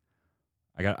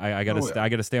 I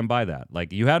gotta stand by that.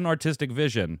 Like, you had an artistic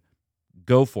vision,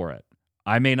 go for it.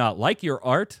 I may not like your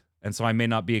art, and so I may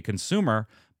not be a consumer,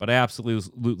 but I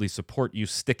absolutely support you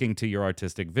sticking to your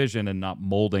artistic vision and not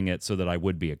molding it so that I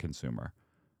would be a consumer.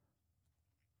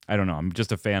 I don't know. I'm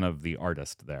just a fan of the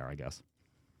artist there, I guess.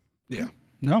 Yeah.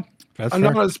 No, that's and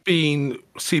fair. that has been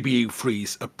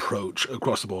CPU3's approach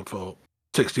across the board for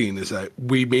 16, is that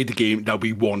we made the game that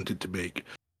we wanted to make.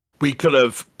 We could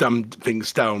have dumbed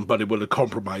things down, but it would have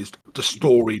compromised the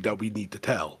story that we need to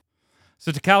tell.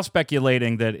 So Cal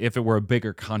speculating that if it were a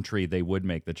bigger country, they would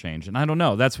make the change. And I don't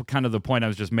know. That's kind of the point I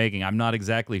was just making. I'm not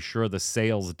exactly sure the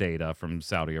sales data from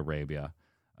Saudi Arabia.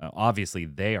 Obviously,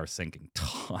 they are sinking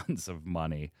tons of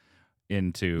money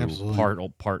into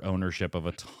part ownership of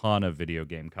a ton of video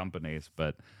game companies.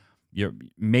 But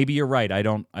maybe you're right. I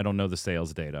don't know the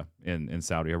sales data in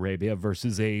Saudi Arabia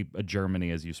versus a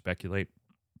Germany, as you speculate.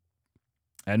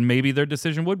 And maybe their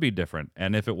decision would be different.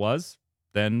 And if it was,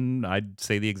 then I'd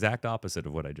say the exact opposite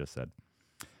of what I just said.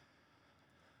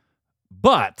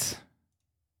 But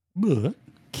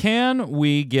can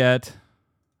we get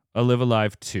a Live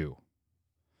Alive 2?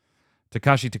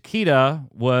 Takashi Takeda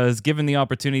was given the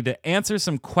opportunity to answer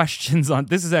some questions on...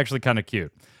 This is actually kind of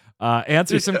cute.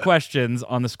 Answer some questions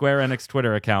on the Square Enix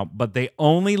Twitter account, but they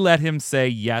only let him say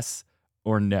yes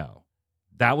or no.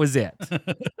 That was it.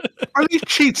 And he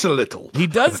cheats a little. He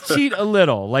does cheat a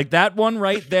little. Like, that one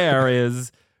right there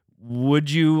is, would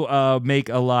you make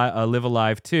a Live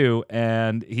Alive 2?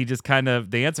 And he just kind of,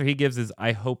 the answer he gives is,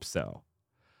 I hope so.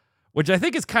 Which I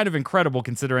think is kind of incredible,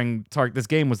 considering this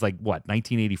game was like, what,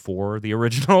 1984, the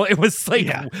original? It was like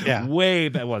way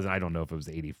back. I don't know if it was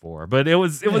 84, but it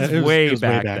was way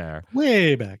back there.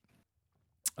 Way back.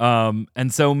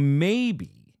 And so maybe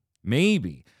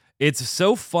it's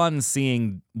so fun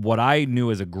seeing what I knew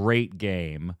as a great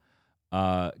game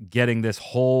getting this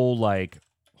whole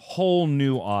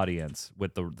new audience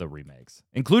with the remakes,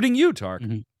 including you, Tark.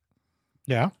 Mm-hmm.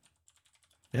 Yeah.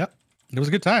 Yep. It was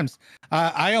good times.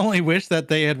 I only wish that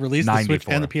they had released the Switch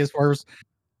and the PS4s.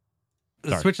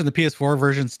 the Switch and the PS4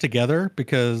 versions together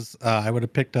because I would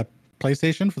have picked up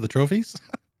PlayStation for the trophies.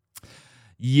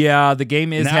 Yeah, the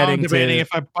game is now heading I'm debating to.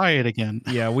 if I buy it again.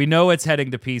 Yeah, we know it's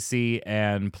heading to PC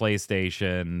and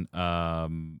PlayStation.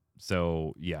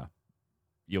 So yeah,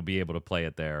 you'll be able to play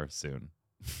it there soon.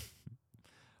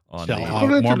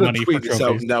 According more to the money tweet, for it's out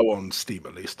trophies. now on Steam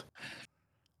at least.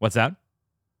 What's that?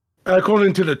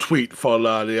 According to the tweet for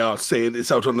they are saying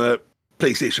it's out on the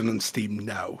PlayStation and Steam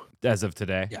now. As of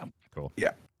today? Yeah. Cool.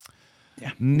 Yeah.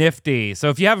 Nifty. So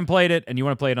if you haven't played it and you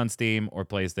want to play it on Steam or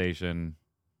PlayStation,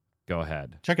 go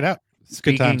ahead. Check it out.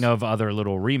 Speaking of other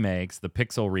little remakes, the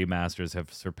Pixel remasters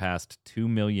have surpassed 2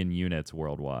 million units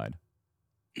worldwide.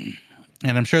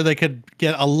 And I'm sure they could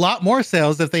get a lot more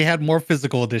sales if they had more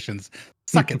physical editions.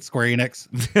 Suck it, Square Enix.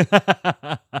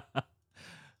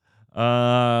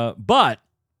 But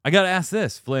I got to ask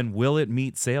this, Flynn, will it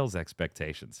meet sales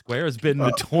expectations? Square has been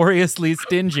notoriously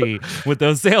stingy with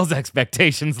those sales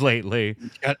expectations lately.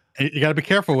 You got to be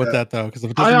careful with that, though. Because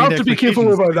I have to be careful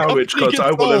with my language because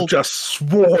I would have just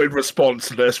swore in response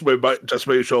to this with my just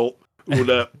make sure all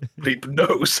the people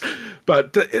knows.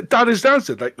 But that is the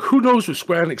answer. Like, who knows with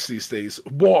Square Enix these days?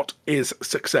 What is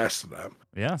success to them?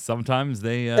 Yeah, sometimes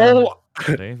they put all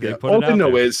it they out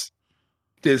know there. is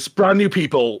there's brand new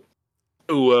people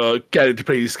who are getting to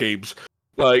play these games.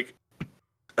 Like,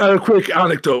 a quick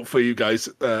anecdote for you guys.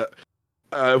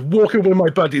 Walking with my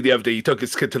buddy the other day, he took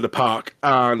his kid to the park,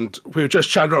 and we were just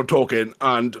chatting around talking,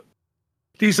 and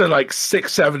these are like 6,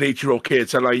 7, 8-year-old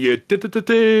kids, and I hear I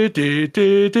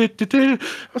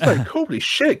was like, holy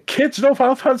shit, kids know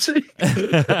Final Fantasy.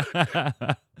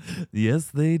 Yes,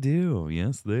 they do.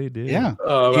 Yes, they do. Yeah.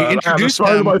 He introduced a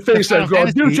smile on my face. I've got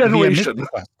a new generation.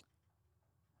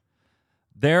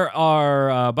 There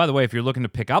are, by the way, if you're looking to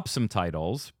pick up some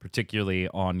titles, particularly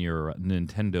on your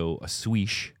Nintendo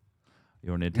Switch,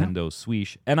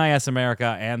 NIS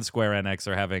America and Square Enix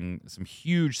are having some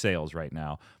huge sales right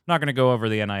now. I'm not going to go over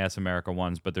the NIS America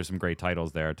ones, but there's some great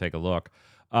titles there. Take a look.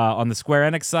 On the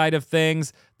Square Enix side of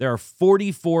things, there are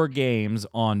 44 games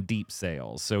on deep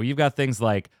sales. So you've got things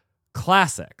like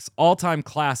classics, all-time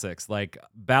classics like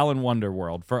Balan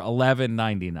Wonderworld for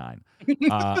 $11.99.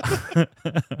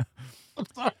 I'm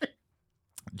sorry.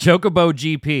 Chocobo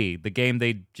GP, the game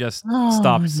they just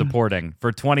stopped supporting,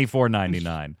 for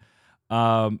 $24.99.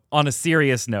 On a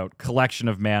serious note, Collection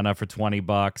of Mana for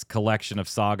 $20, Collection of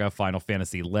Saga Final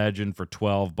Fantasy Legend for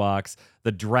 $12.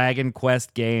 The Dragon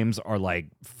Quest games are like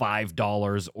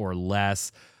 $5 or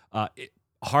less.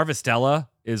 Harvestella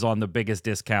is on the biggest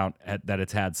discount that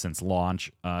it's had since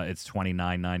launch. It's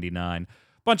 $29.99.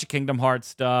 Bunch of Kingdom Hearts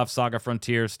stuff, Saga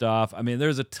Frontier stuff. I mean,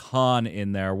 there's a ton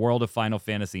in there. World of Final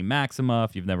Fantasy Maxima,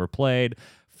 if you've never played,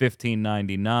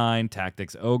 $15.99.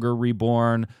 Tactics Ogre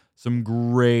Reborn. Some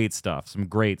great stuff.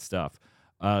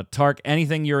 Tark,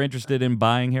 anything you're interested in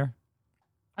buying here?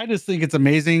 I just think it's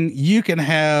amazing. You can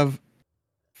have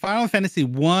Final Fantasy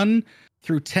 1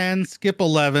 through 10, skip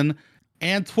 11,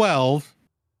 and 12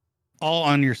 all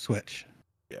on your Switch.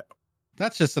 Yeah.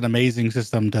 That's just an amazing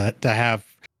system to have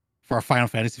for a Final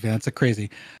Fantasy fan. That's a crazy.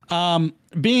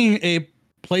 Being a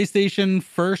PlayStation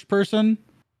first person,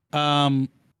 there's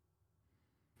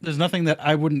nothing that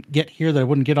I wouldn't get here that I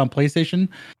wouldn't get on PlayStation.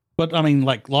 But I mean,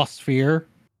 like Lost Sphere,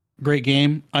 great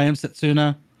game. I Am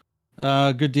Setsuna,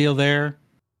 good deal there.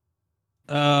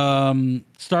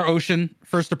 Star Ocean,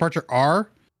 First Departure R,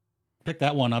 pick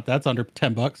that one up. That's under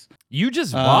 $10. You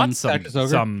just bought Tactics Ogre.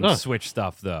 some Switch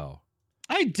stuff, though.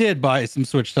 I did buy some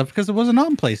Switch stuff because it wasn't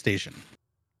on PlayStation,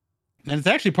 and it's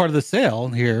actually part of the sale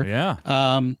here. Yeah.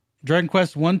 Dragon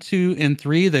Quest 1, 2, and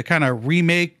 3, the kind of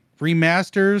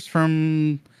remasters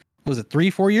from, was it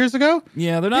 3-4 years ago?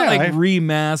 Yeah, they're not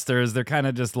remasters. They're kind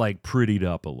of just like prettied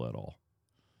up a little.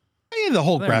 Yeah, the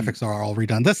whole graphics are all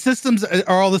redone. The systems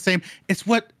are all the same. It's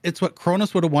what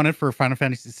Kronos would have wanted for Final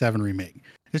Fantasy VII Remake.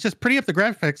 It's just pretty up the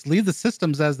graphics, leave the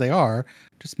systems as they are,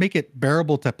 just make it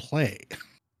bearable to play.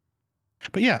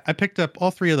 But yeah, I picked up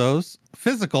all 3 of those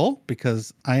physical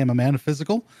because I am a man of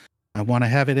physical. I want to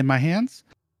have it in my hands,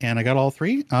 and I got all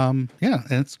 3. Yeah,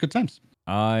 and it's good times.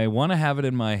 I want to have it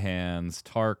in my hands.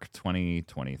 Tark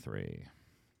 2023.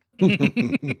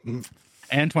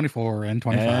 And 24 and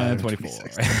 25 and 24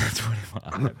 and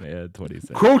 25 and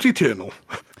 26. Quote eternal.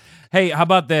 Hey, how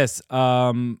about this?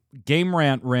 Game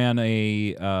Rant ran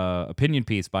a opinion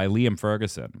piece by Liam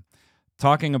Ferguson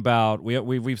talking about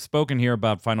we've spoken here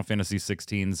about Final Fantasy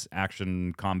XVI's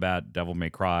action combat, Devil May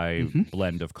Cry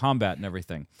blend of combat and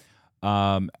everything.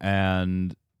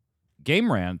 And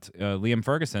Game Rant, Liam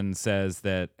Ferguson says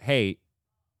that, hey,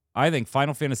 I think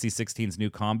Final Fantasy XVI's new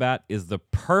combat is the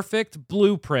perfect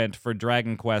blueprint for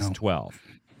Dragon Quest 12.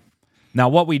 Now,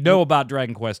 what we know about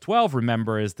Dragon Quest XII,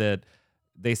 remember, is that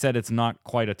they said it's not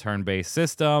quite a turn-based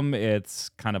system. It's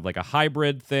kind of like a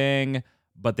hybrid thing,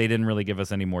 but they didn't really give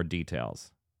us any more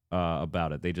details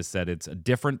about it. They just said it's a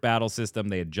different battle system.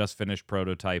 They had just finished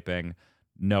prototyping.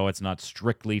 No, it's not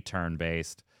strictly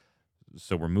turn-based.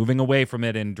 So we're moving away from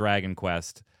it in Dragon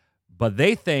Quest. But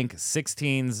they think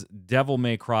 16's Devil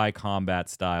May Cry combat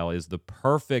style is the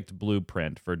perfect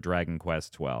blueprint for Dragon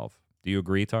Quest XII. Do you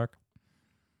agree, Tark?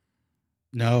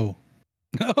 No.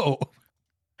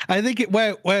 I think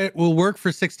what will work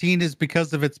for 16 is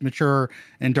because of its mature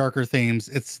and darker themes.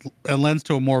 It lends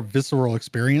to a more visceral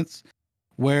experience,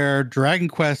 where Dragon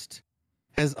Quest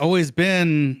has always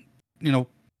been, anime,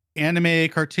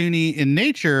 cartoony in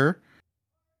nature.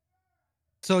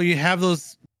 So you have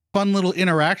those fun little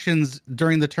interactions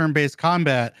during the turn-based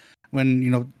combat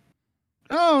when,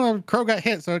 Crow got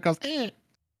hit, so it goes, eh.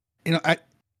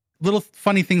 Little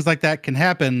funny things like that can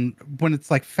happen. When it's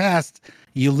like fast,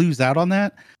 you lose out on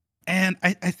that. And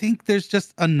I think there's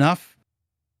just enough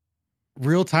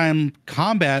real-time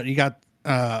combat. You got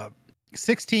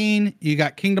 16, you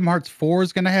got Kingdom Hearts 4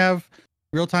 is going to have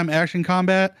real-time action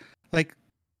combat. Like,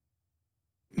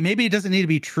 maybe it doesn't need to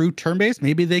be true turn-based.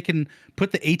 Maybe they can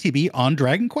put the ATB on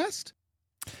Dragon Quest.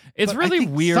 It's really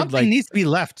weird. Something needs to be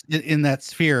left in that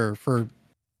sphere for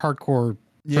hardcore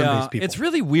turn-based people. It's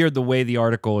really weird the way the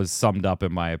article is summed up,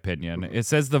 in my opinion. It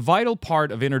says the vital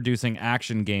part of introducing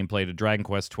action gameplay to Dragon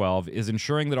Quest XII is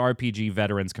ensuring that RPG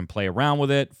veterans can play around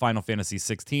with it. Final Fantasy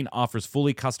XVI offers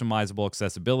fully customizable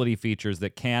accessibility features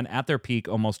that can, at their peak,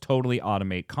 almost totally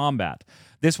automate combat.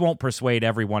 This won't persuade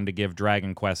everyone to give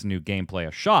Dragon Quest new gameplay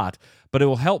a shot, but it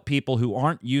will help people who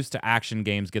aren't used to action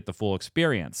games get the full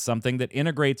experience. Something that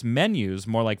integrates menus,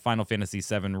 more like Final Fantasy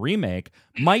VII Remake,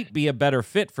 might be a better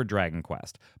fit for Dragon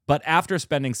Quest. But after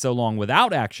spending so long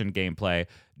without action gameplay,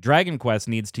 Dragon Quest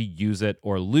needs to use it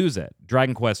or lose it.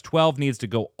 Dragon Quest XII needs to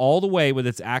go all the way with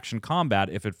its action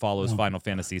combat if it follows Final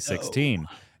Fantasy XVI.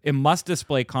 It must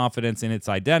display confidence in its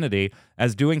identity,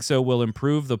 as doing so will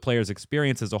improve the player's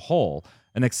experience as a whole.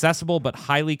 An accessible but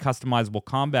highly customizable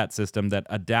combat system that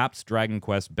adapts Dragon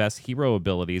Quest's best hero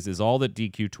abilities is all that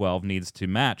DQ12 needs to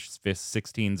match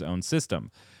 16's own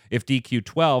system. If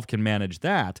DQ12 can manage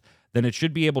that, then it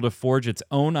should be able to forge its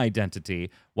own identity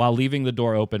while leaving the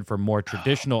door open for more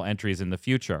traditional entries in the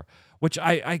future. Which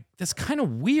that's kind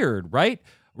of weird, right?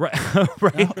 Right, yeah,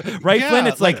 Flynn?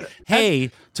 It's like,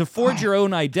 hey, to forge your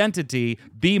own identity,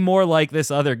 be more like this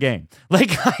other game. Like,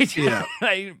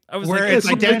 I was where like, its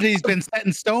identity's been set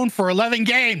in stone for 11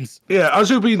 games. Yeah,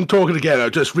 as we've been talking again, I'll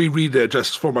just reread it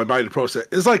just for my mind process.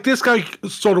 It's like this guy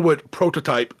sort of went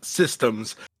prototype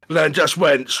systems and then just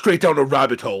went straight down a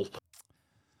rabbit hole.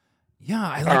 Yeah,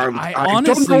 I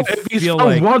honestly don't know if he's feel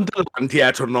found like Wonderland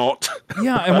yet or not.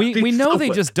 Yeah, and we know they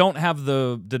just don't have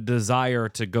the desire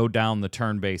to go down the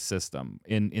turn-based system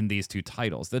in these two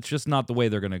titles. That's just not the way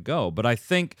they're going to go. But I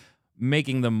think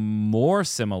making them more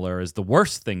similar is the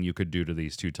worst thing you could do to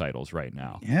these two titles right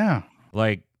now. Yeah.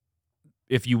 Like,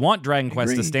 if you want Dragon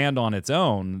Quest to stand on its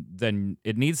own, then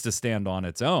it needs to stand on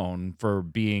its own for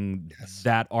being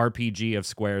that RPG of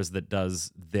Square's that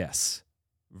does this.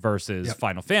 Versus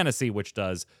Final Fantasy, which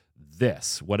does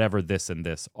this, whatever this and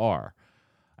this are.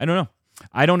 I don't know.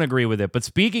 I don't agree with it. But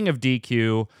speaking of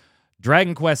DQ,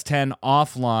 Dragon Quest X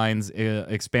Offline's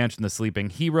expansion, The Sleeping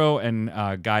Hero and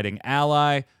Guiding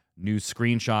Ally, new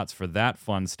screenshots for that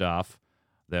fun stuff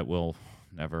that we'll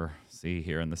never see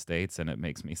here in the States, and it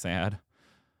makes me sad.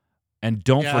 And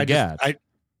don't forget. I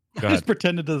just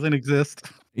pretend it doesn't exist.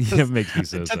 It makes me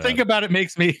so sad. To think about it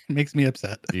makes me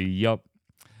upset. Yup.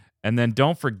 And then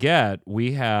don't forget,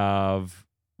 we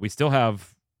still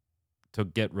have to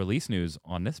get release news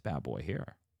on this bad boy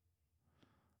here.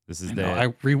 This is the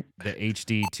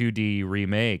HD 2D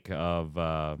remake of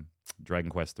Dragon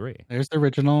Quest III. There's the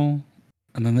original,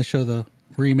 and then they show the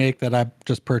remake that I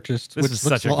just purchased, which looks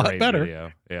such a lot better.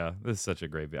 Video. Yeah, this is such a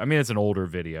great video. I mean, it's an older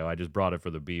video. I just brought it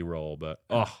for the B-roll, but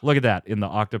look at that in the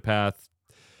Octopath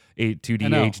 2D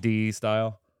HD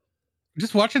style.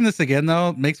 Just watching this again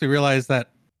though makes me realize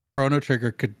that Chrono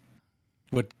Trigger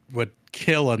would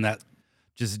kill on that.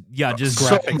 Just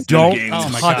don't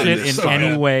touch it in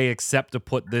any way except to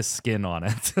put this skin on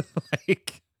it.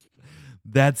 Like,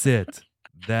 that's it.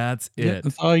 That's it. Yeah,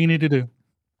 that's all you need to do.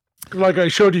 Like I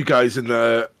showed you guys in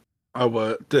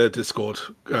our Discord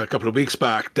a couple of weeks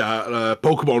back, that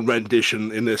Pokemon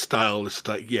rendition in this style is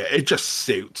like, it just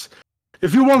suits.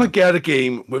 If you want to get a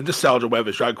game with nostalgia, whether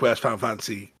it's Dragon Quest, Final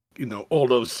Fantasy, all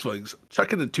those things,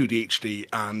 check it in 2D HD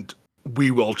and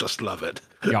we will just love it.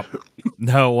 Yep.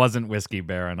 No, it wasn't Whiskey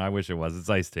Baron. I wish it was. It's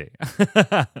iced tea.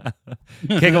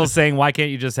 Kiggle's saying, why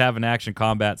can't you just have an action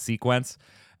combat sequence?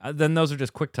 Then those are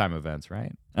just QuickTime events,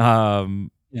 right?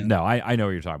 Yeah. No, I know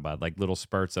what you're talking about, like little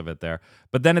spurts of it there.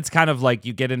 But then it's kind of like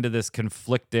you get into this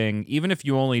conflicting, even if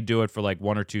you only do it for like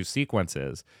one or two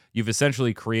sequences, you've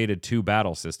essentially created two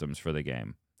battle systems for the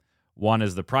game. One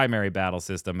is the primary battle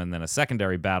system, and then a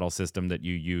secondary battle system that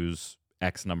you use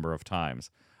X number of times.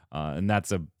 And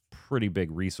that's a pretty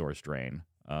big resource drain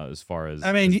as far as,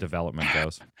 as development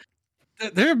goes.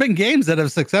 There have been games that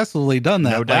have successfully done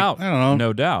that. No doubt. I don't know.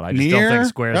 No doubt. I just don't think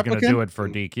Square's going to do it for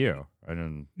DQ. I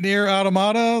didn't. Near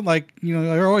Automata, like,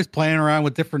 they're always playing around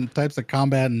with different types of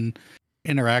combat and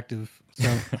interactive.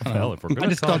 So, well, if we're going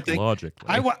to talk logically.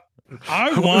 I want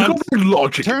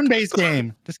logic. Turn-based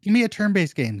game. Just give me a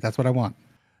turn-based game. That's what I want.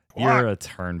 You're a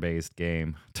turn-based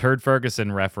game. Turd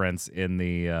Ferguson reference in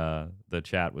the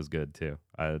chat was good too.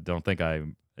 I don't think I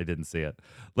didn't see it.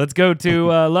 Let's go to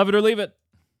Love It or Leave It.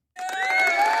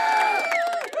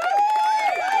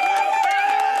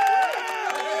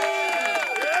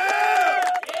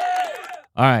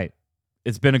 All right.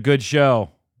 It's been a good show.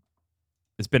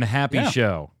 It's been a happy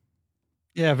show.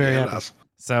 Yeah, very happy.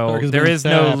 So there is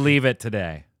no Leave It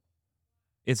today.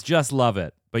 It's just Love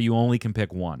It, but you only can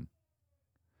pick one.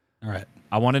 All right.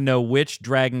 I want to know which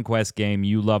Dragon Quest game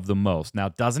you love the most. Now,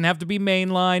 it doesn't have to be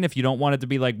mainline. If you don't want it to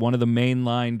be like one of the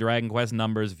mainline Dragon Quest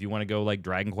numbers, if you want to go like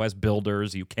Dragon Quest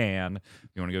Builders, you can. If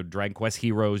you want to go Dragon Quest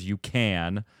Heroes, you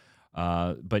can.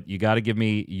 But you got to give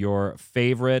me your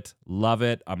favorite. Love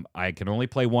it. I can only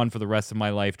play one for the rest of my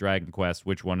life, Dragon Quest.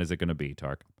 Which one is it going to be,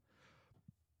 Tark?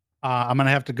 I'm going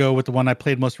to have to go with the one I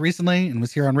played most recently and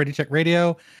was here on Ready Check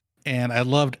Radio. And I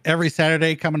loved every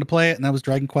Saturday coming to play it, and that was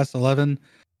Dragon Quest XI.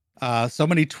 So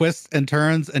many twists and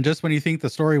turns, and just when you think the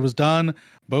story was done,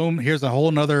 boom, here's a whole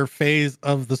nother phase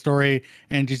of the story,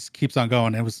 and just keeps on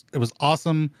going. It was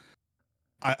awesome.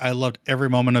 I loved every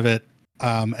moment of it.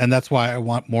 And that's why I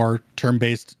want more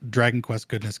turn-based Dragon Quest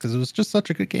goodness, because it was just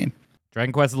such a good game.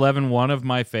 Dragon Quest XI, one of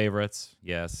my favorites.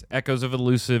 Yes. Echoes of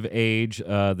Elusive Age,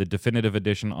 the definitive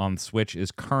edition on Switch,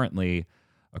 is currently,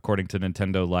 according to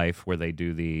Nintendo Life, where they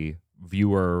do the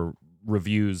viewer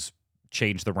reviews,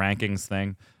 change the rankings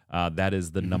thing. That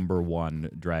is the number one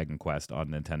Dragon Quest on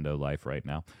Nintendo Life right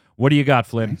now. What do you got,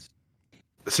 Flynn?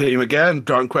 Same again,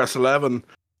 Dragon Quest XI.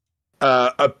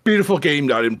 A beautiful game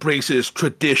that embraces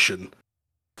tradition,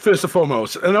 first and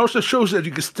foremost, and also shows that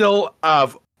you can still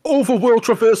have overworld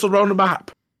traversal around the map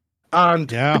and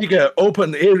bigger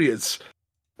open areas.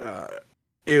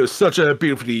 It was such a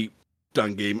beautifully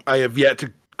done game. I have yet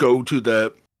to go to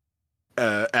the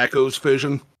Echoes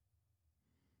version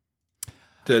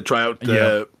to try out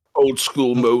the old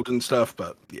school mode and stuff,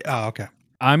 but Oh, okay.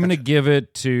 I'm going to give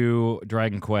it to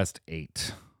Dragon Quest VIII.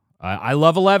 I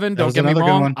love 11, don't get me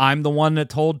wrong. I'm the one that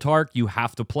told Tark, you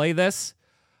have to play this.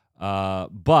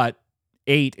 But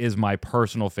 8 is my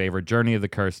personal favorite, Journey of the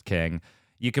Cursed King.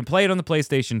 You can play it on the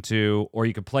PlayStation 2, or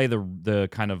you can play the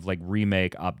kind of like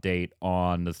remake update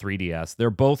on the 3DS.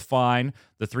 They're both fine.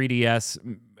 The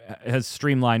 3DS has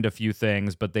streamlined a few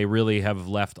things, but they really have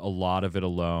left a lot of it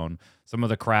alone. Some of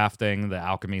the crafting, the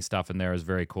alchemy stuff in there is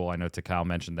very cool. I know Takal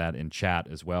mentioned that in chat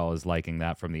as well, as liking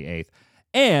that from the 8th.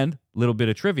 And, little bit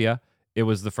of trivia, it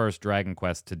was the first Dragon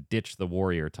Quest to ditch the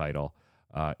Warrior title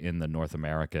in the North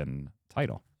American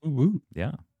title. Ooh.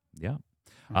 Yeah.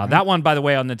 That one, by the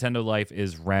way, on Nintendo Life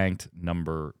is ranked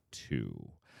number 2.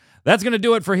 That's going to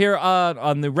do it for here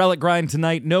on the Relic Grind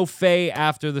tonight. No Faye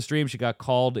after the stream. She got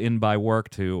called in by work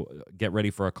to get ready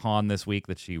for a con this week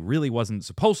that she really wasn't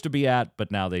supposed to be at,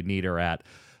 but now they need her at.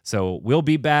 So we'll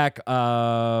be back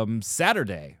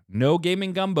Saturday. No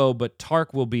Gaming Gumbo, but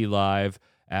Tark will be live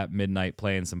at midnight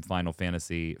playing some Final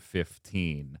Fantasy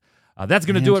 15. That's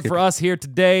going to do it for us here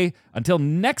today. Until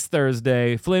next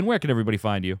Thursday, Flynn, where can everybody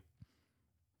find you?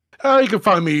 You can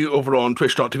find me over on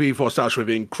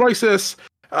twitch.tv/Reviewing Crisis.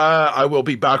 I will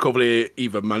be back over there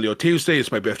either Monday or Tuesday.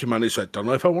 It's my birthday Monday, so I don't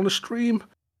know if I want to stream.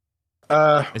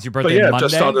 Is your birthday Monday?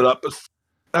 Just started up.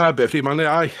 Birthday Monday,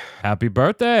 aye. Happy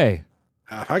birthday.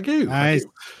 Thank you. Nice. Thank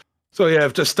you. So yeah,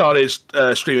 I've just started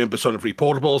streaming Persona 3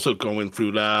 Portable, so going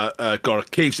through that.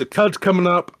 Got Caves of Cud coming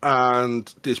up,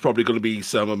 and there's probably going to be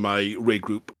some of my raid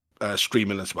group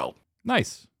streaming as well.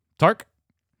 Nice. Tark?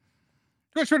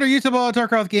 Twitch, Twitter, YouTube,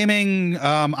 Tarkroth Gaming.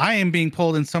 I am being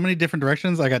pulled in so many different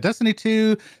directions. I got Destiny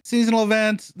 2 seasonal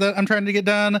events that I'm trying to get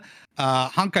done.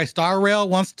 Honkai Star Rail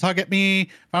wants to tug at me.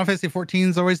 Final Fantasy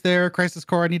 14 is always there. Crisis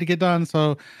Core I need to get done.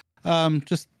 So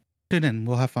just tune in.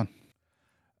 We'll have fun.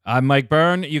 I'm Mike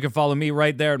Byrne. You can follow me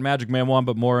right there at Magic Man One,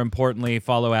 but more importantly,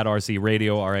 follow at RC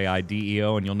Radio,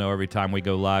 RAIDEO, and you'll know every time we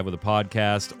go live with a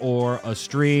podcast or a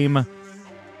stream.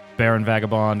 Baron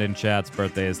Vagabond in chat's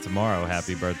birthday is tomorrow.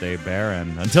 Happy birthday,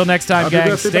 Baron. Until next time, Happy gang,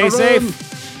 birthday, stay Baron.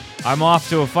 safe. I'm off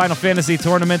to a Final Fantasy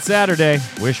tournament Saturday.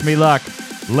 Wish me luck.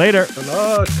 Later. Good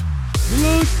luck.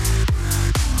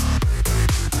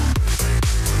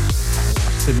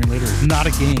 Simulator is not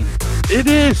a game. It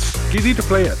is. You need to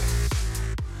play it.